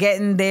and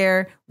getting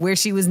there where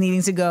she was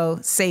needing to go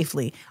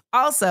safely.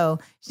 Also,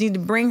 she needed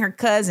to bring her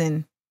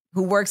cousin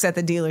who works at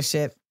the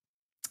dealership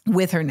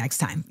with her next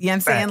time. You know what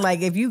I'm saying? Like,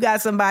 if you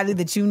got somebody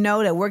that you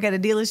know that work at a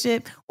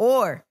dealership,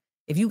 or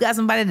if you got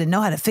somebody that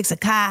know how to fix a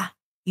car,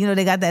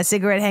 they got that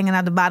cigarette hanging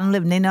out the bottom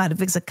lip and they know how to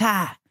fix a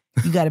car,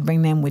 you got to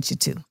bring them with you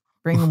too.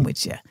 Bring them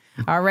with you.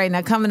 All right.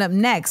 Now, coming up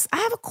next, I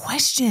have a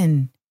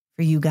question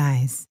for you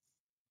guys.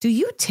 Do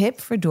you tip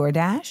for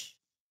DoorDash?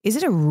 Is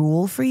it a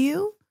rule for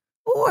you?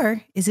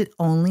 Or is it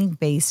only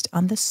based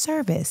on the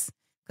service?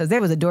 Because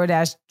there was a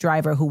DoorDash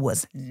driver who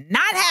was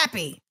not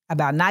happy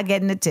about not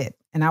getting a tip.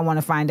 And I want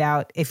to find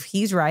out if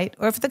he's right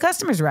or if the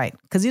customer's right.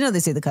 Because they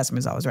say the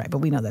customer's always right, but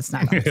we know that's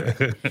not always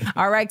right.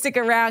 All right, stick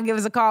around. Give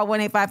us a call,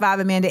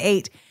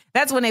 1-855-AMANDA-8.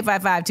 That's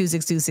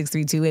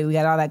 1-855-262-6328. We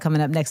got all that coming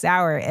up next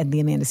hour at The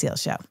Amanda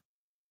Seales Show.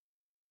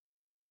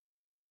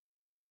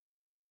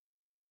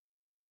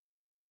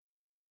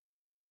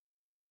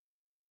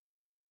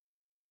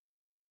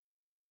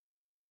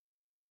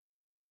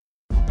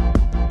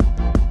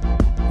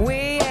 We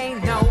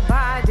ain't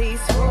nobody's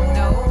fool.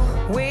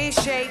 No. We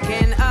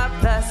shaking up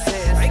the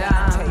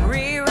system.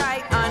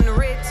 Rewrite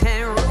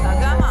unwritten rules.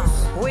 Come on.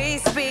 We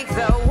speak,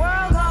 the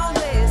world gon'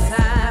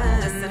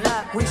 listen.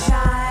 We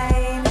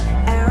shine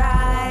and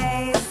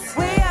rise.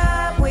 We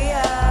up, we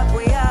up,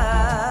 we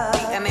up.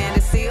 The Amanda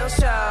Seales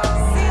Show.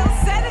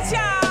 Seales said it,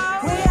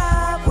 y'all. We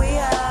up, we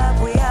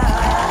up, we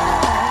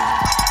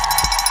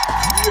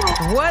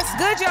up. What's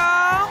good, y'all?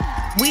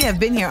 We have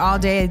been here all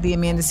day at The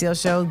Amanda Seales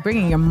Show,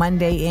 bringing your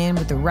Monday in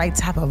with the right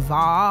type of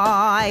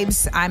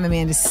vibes. I'm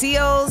Amanda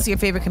Seales, your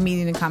favorite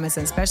comedian and common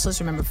sense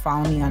specialist. Remember,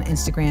 follow me on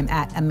Instagram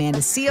at Amanda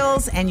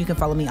Seales, and you can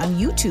follow me on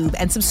YouTube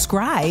and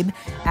subscribe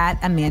at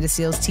Amanda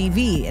Seales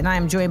TV. And I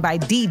am joined by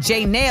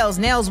DJ Nails.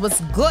 Nails, what's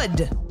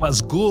good?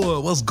 What's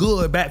good? What's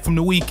good? Back from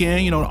the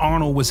weekend.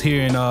 Arnold was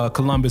here in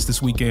Columbus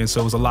this weekend,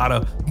 so it was a lot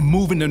of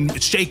moving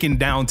and shaking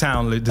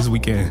downtown this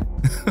weekend.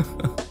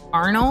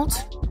 Arnold?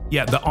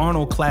 Yeah, the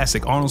Arnold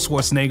Classic. Arnold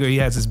Schwarzenegger, he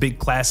has this big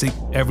classic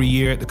every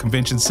year at the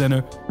convention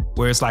center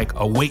where it's like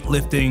a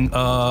weightlifting,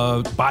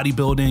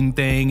 bodybuilding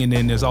thing. And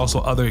then there's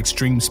also other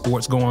extreme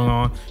sports going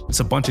on.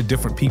 It's a bunch of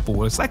different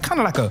people. It's like kind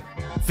of like a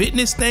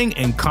fitness thing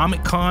and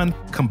Comic-Con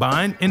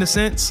combined in a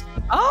sense.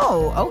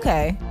 Oh,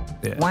 okay.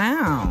 Yeah.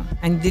 Wow.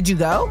 And did you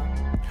go?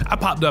 I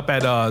popped up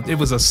at, it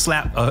was a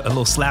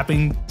little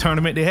slapping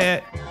tournament they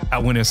had. I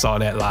went and saw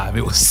that live.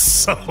 It was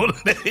so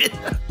lit.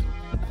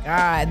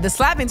 God, the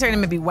slapping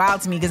tournament be wild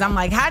to me because I'm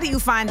like, how do you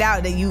find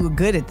out that you were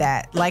good at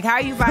that? Like, how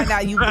you find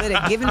out you good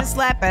at giving the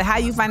slap, and how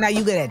you find out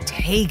you good at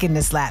taking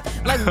the slap?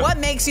 Like, what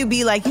makes you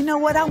be like, you know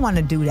what? I want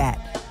to do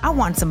that. I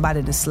want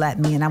somebody to slap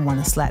me, and I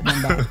want to slap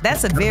them back.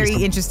 That's a very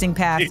interesting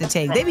path to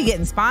take. They be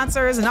getting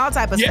sponsors and all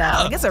type of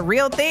stuff. Like, it's a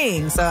real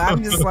thing. So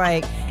I'm just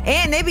like,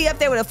 and they be up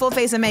there with a full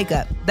face of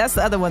makeup. That's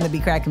the other one that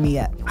be cracking me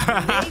up.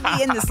 They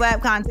be in the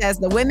slap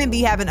contest. The women be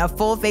having a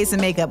full face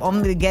of makeup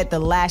only to get the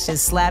lashes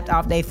slapped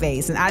off their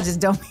face, and I just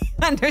don't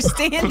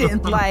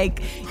understanding.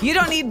 Like, you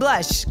don't need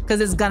blush because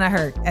it's gonna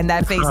hurt and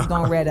that face is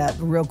gonna red up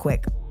real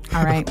quick.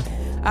 All right.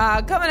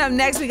 Coming up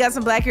next, we got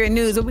some Black Girl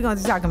News. What we going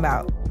to be talking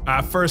about?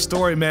 Our first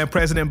story, man,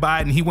 President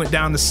Biden, he went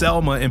down to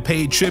Selma and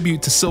paid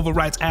tribute to civil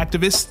rights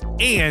activists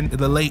and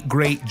the late,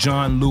 great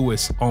John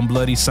Lewis on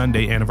Bloody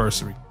Sunday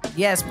anniversary.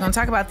 Yes, we're going to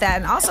talk about that.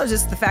 And also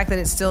just the fact that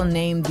it's still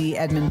named the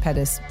Edmund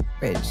Pettus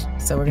Bridge.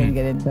 So we're going to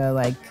get into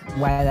like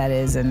why that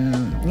is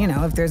and, you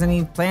know, if there's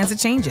any plans to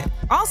change it.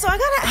 Also, I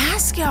got to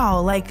ask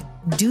y'all, like,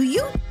 do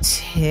you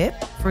tip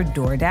for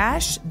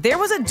DoorDash?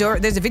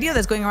 There's a video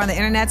that's going around the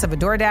internet of a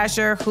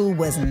DoorDasher who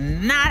was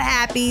not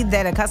happy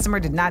that a customer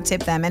did not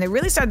tip them. And it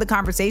really started the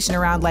conversation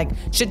around like,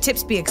 should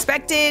tips be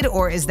expected,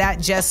 or is that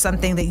just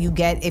something that you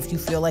get if you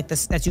feel like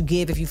that you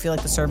give if you feel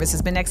like the service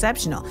has been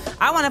exceptional?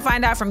 I want to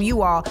find out from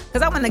you all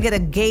because I want to get a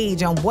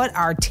gauge on what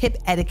our tip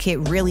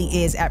etiquette really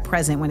is at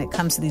present when it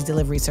comes to these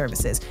delivery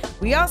services.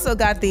 We also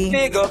got the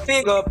big up,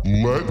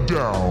 let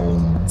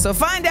down. So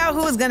find out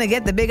who is going to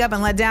get the big up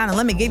and let down, and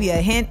let me give you a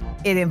hint.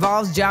 It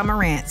involves Ja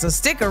Morant. So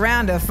stick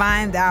around to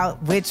find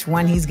out which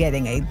one he's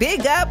getting, a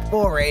big up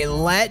or a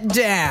let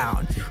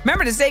down.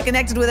 Remember to stay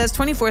connected with us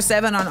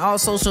 24/7 on all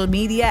social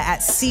media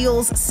at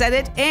Seals Said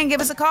It, and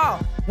give us a call.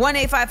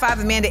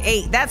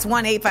 1-855-AMANDA-8. That's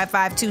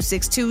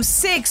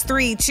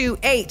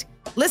 1-855-262-6328.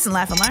 Listen,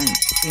 laugh, and learn.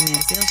 See me at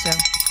the Seals Show.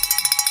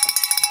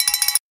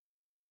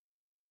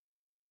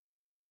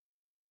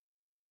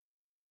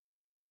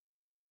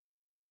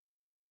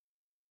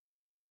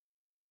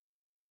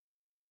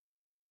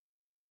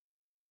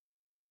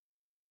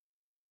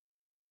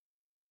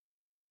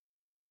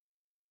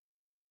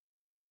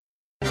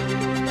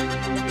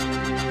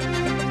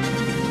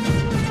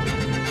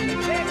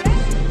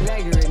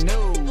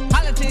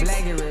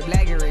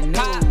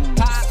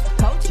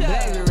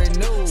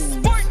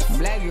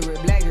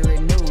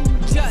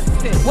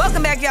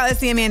 Welcome back, y'all. It's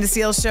the Amanda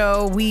Seales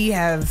Show. We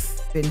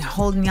have been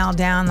holding y'all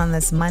down on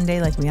this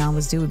Monday like we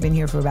always do. We've been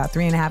here for about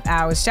 3.5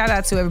 hours. Shout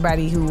out to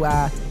everybody who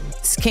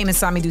came and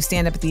saw me do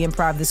stand-up at the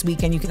Improv this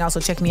weekend. You can also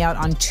check me out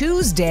on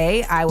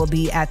Tuesday. I will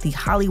be at the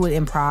Hollywood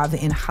Improv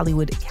in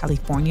Hollywood,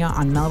 California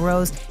on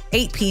Melrose.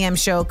 8 p.m.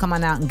 show. Come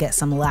on out and get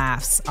some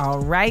laughs. All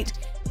right.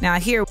 Now,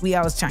 here we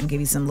always try and give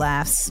you some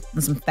laughs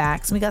and some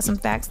facts. And we got some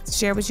facts to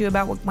share with you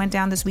about what went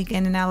down this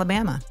weekend in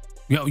Alabama.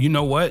 You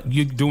know what?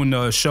 You're doing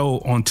the show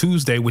on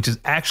Tuesday, which is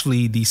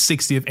actually the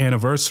 60th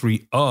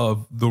anniversary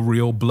of the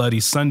real Bloody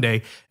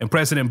Sunday. And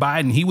President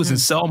Biden, he was in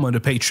Selma to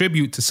pay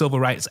tribute to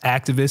civil rights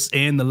activists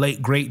and the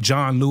late, great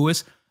John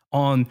Lewis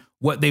on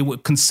what they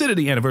would consider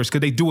the anniversary, because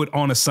they do it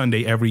on a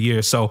Sunday every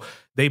year. So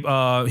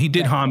he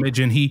did homage,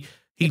 and he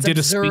did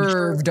a speech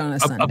on a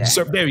Sunday.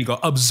 There you go.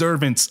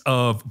 Observance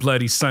of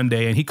Bloody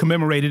Sunday. And he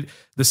commemorated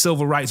the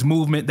civil rights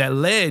movement that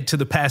led to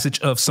the passage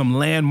of some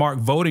landmark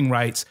voting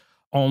rights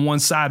on one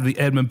side of the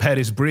Edmund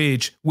Pettus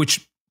Bridge,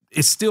 which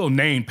is still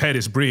named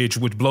Pettus Bridge,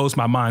 which blows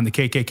my mind, the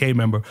KKK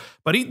member.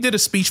 But he did a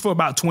speech for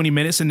about 20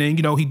 minutes, and then,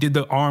 he did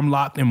the arm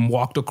lock and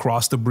walked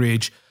across the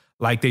bridge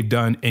like they've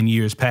done in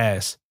years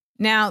past.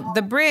 Now,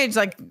 the bridge,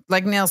 like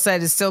Neil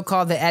said, is still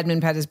called the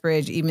Edmund Pettus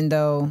Bridge, even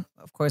though,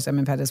 of course,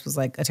 Edmund Pettus was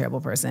like a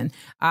terrible person.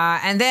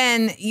 And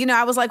then,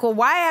 I was like, well,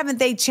 why haven't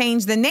they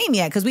changed the name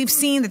yet? Because we've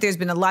seen that there's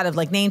been a lot of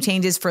like name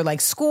changes for like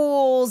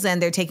schools,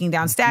 and they're taking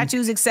down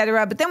statues, et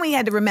cetera. But then we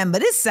had to remember,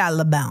 this is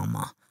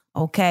Alabama.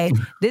 Okay,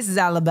 this is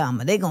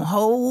Alabama. They're going to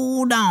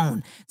hold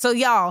on. So,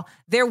 y'all,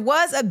 there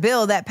was a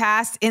bill that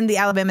passed in the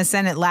Alabama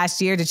Senate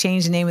last year to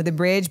change the name of the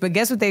bridge. But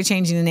guess what they're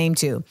changing the name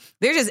to?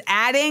 They're just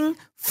adding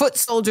Foot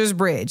Soldiers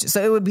Bridge.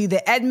 So it would be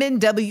the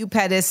Edmund W.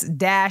 Pettus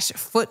 -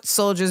 Foot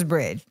Soldiers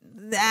Bridge.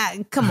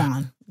 Come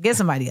on, get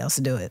somebody else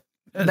to do it.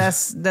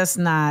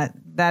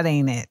 That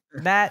ain't it.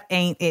 That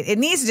ain't it. It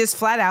needs to just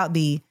flat out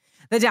be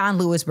the John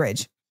Lewis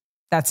Bridge.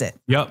 That's it.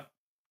 Yep.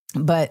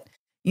 But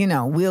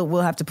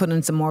we'll have to put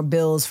in some more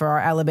bills for our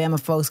Alabama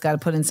folks. Got to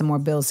put in some more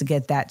bills to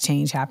get that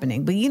change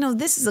happening. But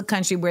this is a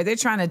country where they're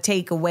trying to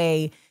take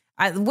away.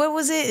 What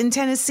was it in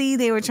Tennessee?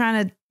 They were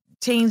trying to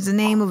change the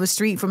name of a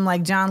street from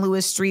like John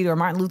Lewis Street or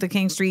Martin Luther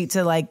King Street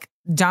to like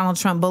Donald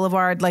Trump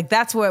Boulevard. Like,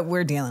 that's what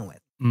we're dealing with.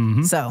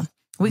 Mm-hmm. So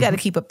We got to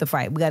keep up the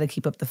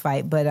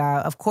fight. But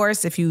of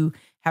course, if you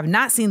have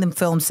not seen the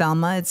film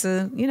Selma, it's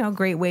a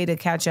great way to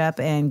catch up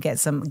and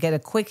get a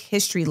quick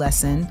history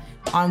lesson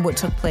on what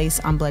took place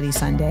on Bloody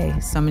Sunday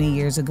so many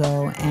years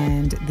ago,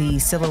 and the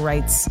civil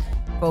rights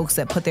folks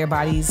that put their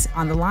bodies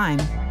on the line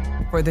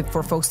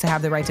for folks to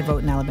have the right to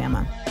vote in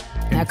Alabama.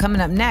 Now,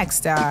 coming up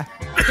next,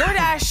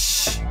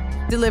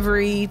 DoorDash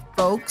delivery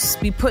folks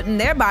be putting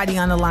their body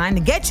on the line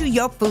to get you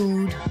your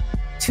food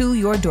to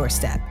your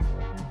doorstep.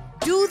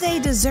 Do they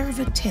deserve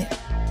a tip?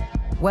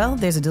 Well,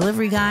 there's a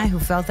delivery guy who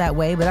felt that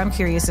way, but I'm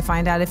curious to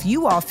find out if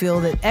you all feel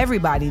that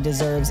everybody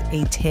deserves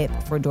a tip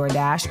for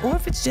DoorDash or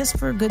if it's just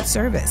for good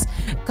service.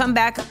 Come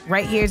back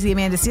right here to the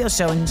Amanda Seales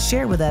Show and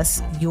share with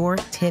us your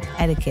tip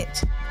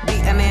etiquette.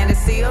 The Amanda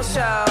Seales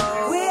Show.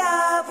 We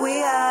up,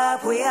 we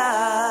up, we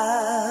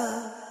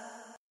up.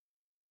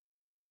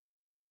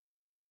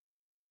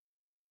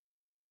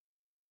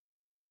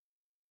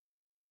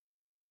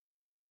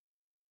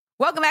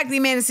 Welcome back to the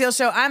Amanda Seales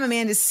Show. I'm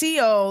Amanda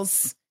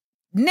Seales.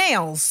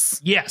 Nails.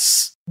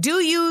 Yes. Do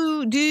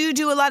you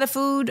do a lot of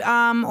food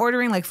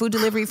ordering, like food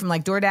delivery from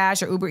like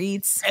DoorDash or Uber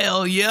Eats?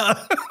 Hell yeah.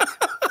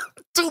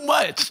 Too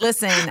much.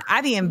 Listen,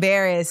 I'd be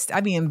embarrassed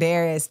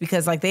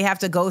because like they have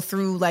to go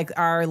through like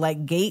our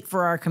like gate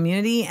for our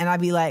community, and I'd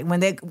be like,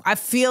 I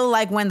feel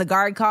like when the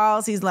guard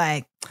calls, he's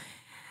like,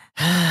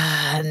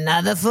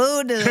 another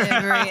food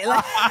delivery.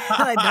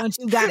 like, don't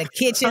you got a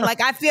kitchen? Like,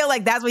 I feel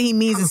like that's what he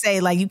means to say.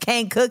 Like, you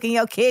can't cook in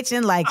your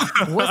kitchen. Like,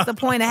 what's the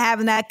point of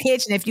having that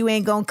kitchen if you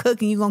ain't gonna cook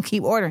and you gonna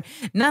keep ordering?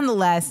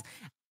 Nonetheless,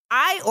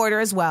 I order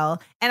as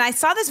well. And I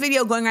saw this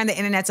video going around the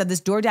internet of this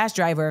DoorDash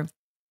driver.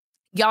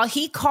 Y'all,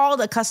 he called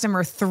a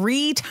customer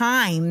 3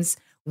 times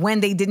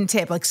when they didn't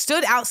tip, like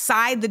stood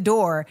outside the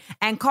door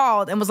and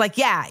called and was like,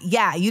 yeah.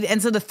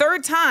 And so the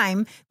third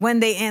time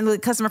when the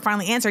customer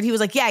finally answered, he was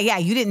like, yeah,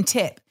 you didn't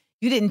tip.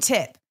 You didn't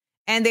tip.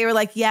 And they were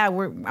like, yeah,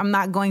 I'm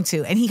not going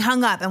to. And he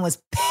hung up and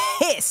was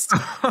pissed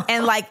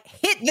and like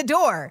hit the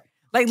door.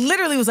 Like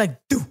literally was like,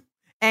 doo,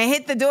 and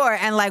hit the door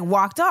and like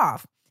walked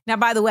off. Now,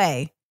 by the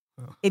way,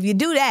 if you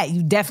do that,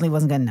 you definitely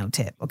wasn't getting no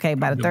tip. Okay.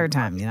 By the third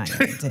time, you're not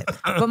getting a tip.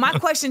 But my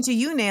question to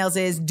you, Nails,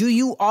 is do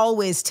you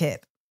always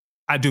tip?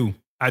 I do.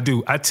 I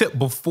tip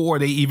before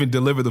they even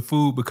deliver the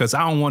food because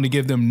I don't want to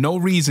give them no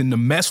reason to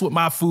mess with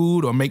my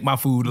food or make my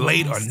food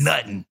late or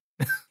nothing.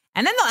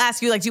 And then they'll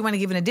ask you, like, do you want to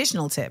give an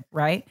additional tip,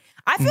 right?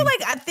 I feel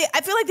like I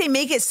feel like they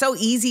make it so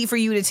easy for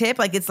you to tip.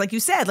 Like, it's like you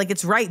said, like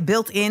it's right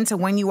built into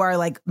when you are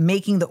like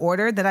making the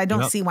order that I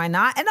don't see why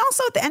not. And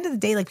also at the end of the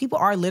day, like people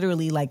are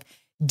literally like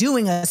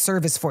doing a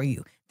service for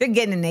you. They're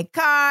getting in their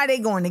car, they're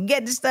going to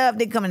get the stuff,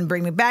 they come and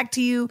bring it back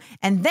to you.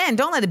 And then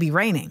don't let it be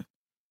raining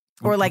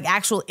or like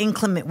actual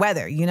inclement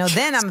weather. You know,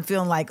 then I'm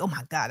feeling like, oh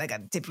my God, I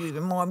got to tip you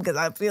even more because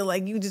I feel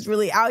like you just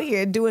really out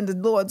here doing the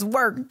Lord's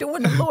work.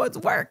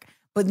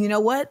 But you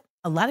know what?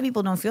 A lot of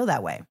people don't feel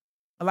that way.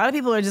 A lot of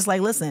people are just like,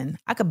 listen,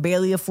 I could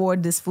barely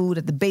afford this food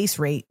at the base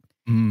rate.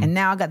 And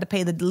now I got to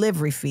pay the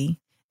delivery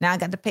fee. Now I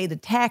got to pay the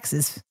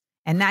taxes.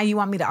 And now you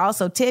want me to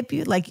also tip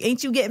you? Like,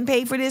 ain't you getting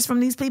paid for this from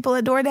these people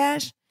at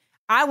DoorDash?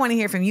 I want to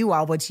hear from you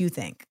all what you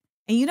think.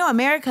 And you know,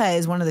 America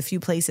is one of the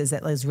few places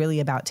that is really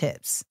about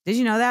tips. Did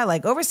you know that?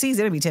 Like overseas,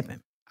 they'll be tipping.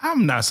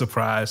 I'm not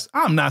surprised.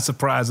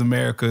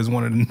 America is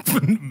one of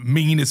the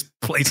meanest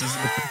places.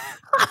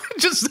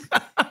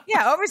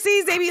 Yeah,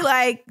 overseas they be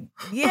like,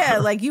 yeah,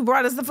 like you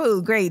brought us the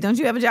food. Great. Don't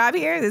you have a job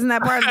here? Isn't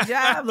that part of the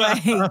job?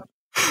 Like,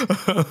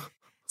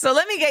 so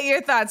let me get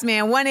your thoughts,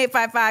 man.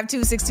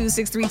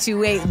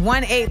 1-855-262-6328,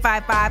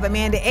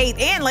 1-855-AMANDA8.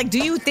 And like,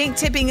 do you think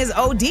tipping is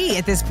OD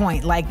at this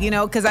point? Like, you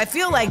know, because I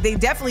feel like they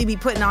definitely be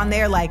putting on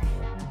there like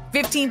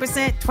 15%,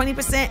 20%,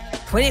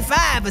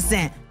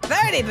 25%,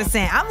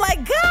 30%. I'm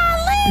like,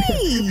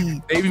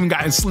 golly. They've even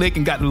gotten slick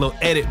and got a little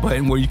edit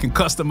button where you can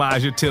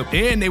customize your tip.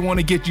 And they want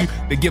to get you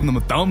to give them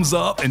a thumbs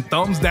up and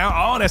thumbs down.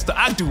 All that stuff.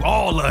 I do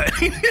all of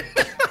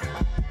it.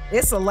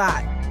 It's a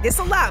lot. It's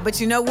a lot, but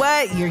you know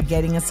what? You're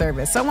getting a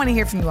service. So I want to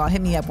hear from you all.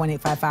 Hit me up,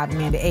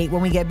 1-855-AMANDA8.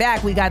 When we get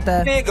back, we got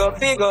the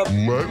Figure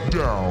Let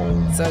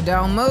Down. So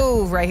don't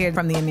move right here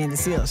from the Amanda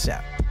Seales Show.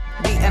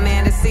 The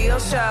Amanda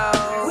Seales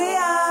Show. We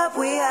up,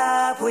 we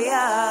up, we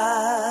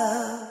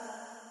up.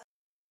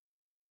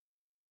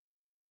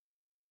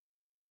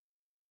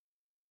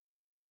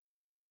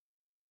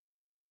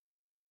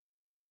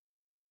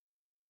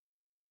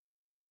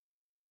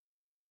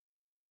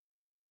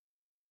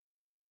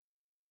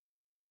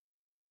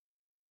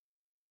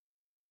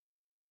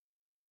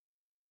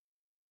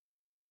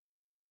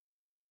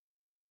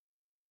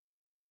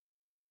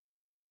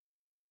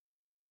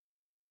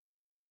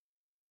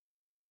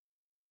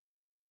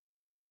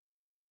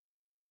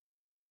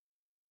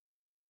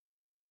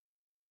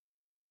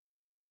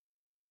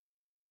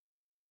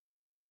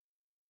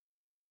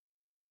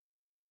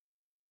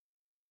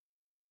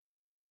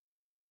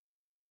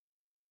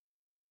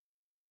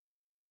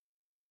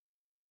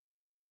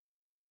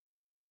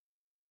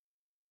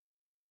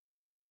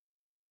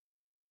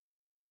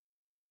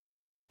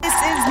 This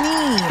is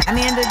me,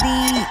 Amanda D.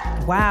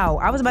 Wow,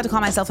 I was about to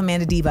call myself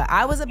Amanda Diva.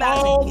 I was about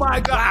to. Oh my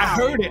God, wow. I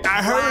heard it.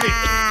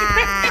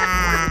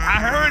 I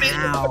heard it.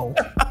 Wow.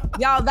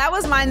 Y'all, that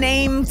was my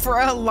name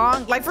for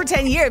for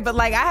 10 years. But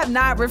I have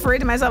not referred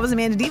to myself as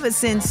Amanda Diva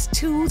since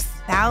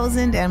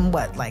 2000 and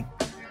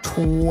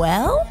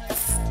 12?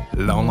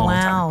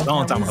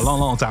 Long time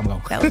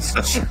ago. That was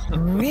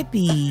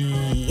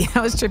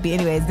trippy.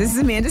 Anyways, this is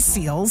Amanda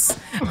Seales.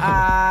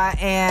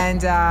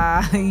 And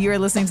you're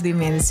listening to the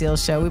Amanda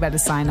Seales Show. We're about to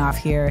sign off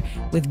here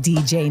with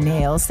DJ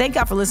Nails. Thank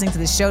y'all for listening to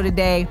the show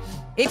today.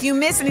 If you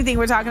missed anything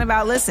we're talking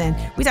about, listen,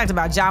 we talked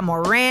about Ja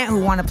Morant, who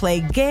want to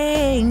play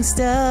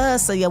gangsta,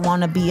 so you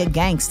want to be a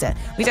gangsta.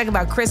 We talked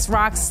about Chris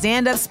Rock's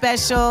stand-up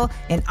special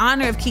in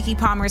honor of Keke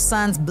Palmer's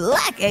son's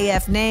Black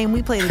AF name.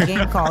 We played a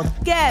game called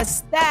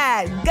Guess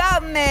That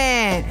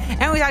Government.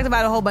 And we talked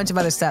about a whole bunch of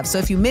other stuff. So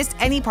if you missed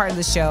any part of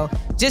the show,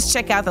 just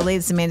check out the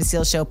latest Amanda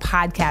Seales Show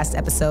podcast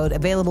episode,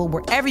 available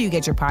wherever you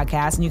get your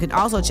podcasts. And you can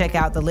also check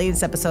out the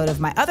latest episode of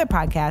my other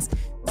podcast,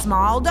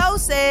 Small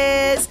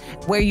Doses,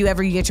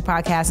 wherever you get your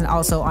podcasts, and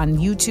also on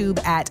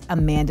YouTube at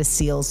Amanda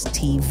Seales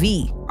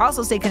TV.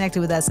 Also stay connected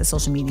with us at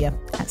social media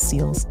at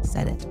Seales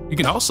Said It. You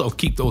can also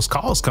keep those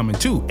calls coming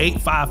too.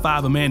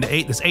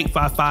 855-AMANDA-8. That's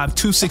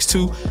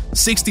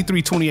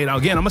 855-262-6328.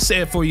 Again, I'm going to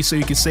say it for you so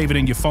you can save it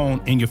in your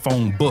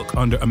phone book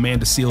under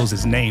Amanda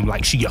Seales' name,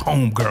 like she your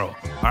home girl.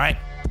 All right?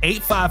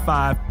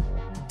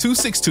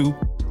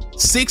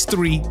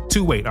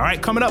 855-262-6328. All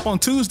right, coming up on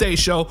Tuesday's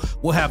show,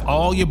 we'll have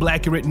all your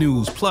Blackurate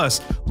news. Plus,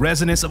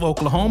 residents of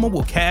Oklahoma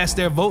will cast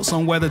their votes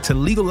on whether to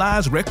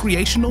legalize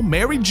recreational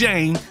Mary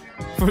Jane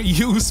for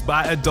use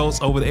by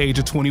adults over the age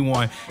of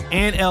 21.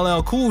 And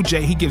LL Cool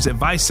J, he gives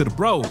advice to the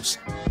bros.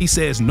 He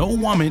says, no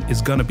woman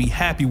is going to be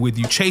happy with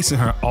you chasing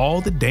her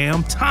all the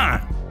damn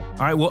time.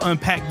 All right, we'll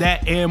unpack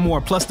that and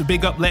more, plus the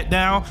big up, let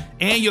down,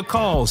 and your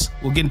calls.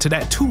 We'll get into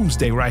that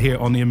Tuesday right here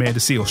on the Amanda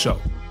Seales Show.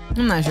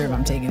 I'm not sure if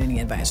I'm taking any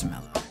advice from LL.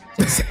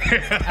 LL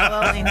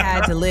ain't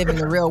had to live in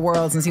the real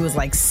world since he was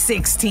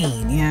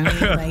 16. You know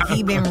what I mean?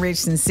 He been rich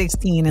since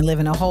 16 and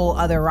living a whole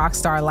other rock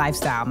star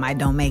lifestyle. Might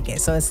don't make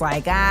it. So it's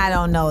I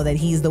don't know that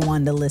he's the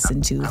one to listen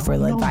to for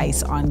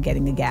advice on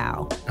getting a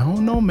gal. I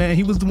don't know, man.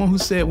 He was the one who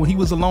said when he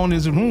was alone in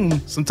his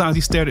room, sometimes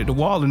he stared at the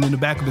wall and in the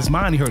back of his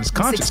mind, he heard his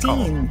conscience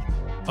call.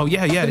 Oh,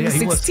 yeah.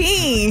 He was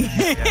 16.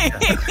 He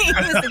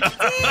was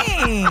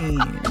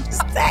 16.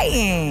 Just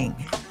saying.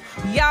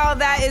 Y'all,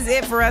 that is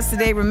it for us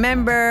today.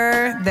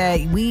 Remember that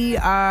we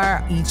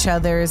are each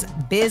other's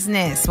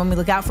business. When we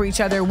look out for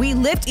each other, we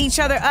lift each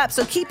other up.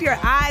 So keep your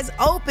eyes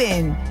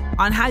open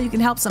on how you can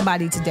help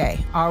somebody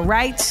today. All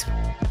right?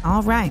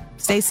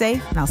 Stay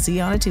safe, and I'll see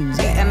you on a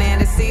Tuesday.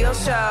 Amanda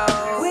Seales Show.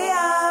 We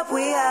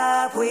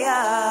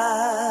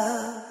up.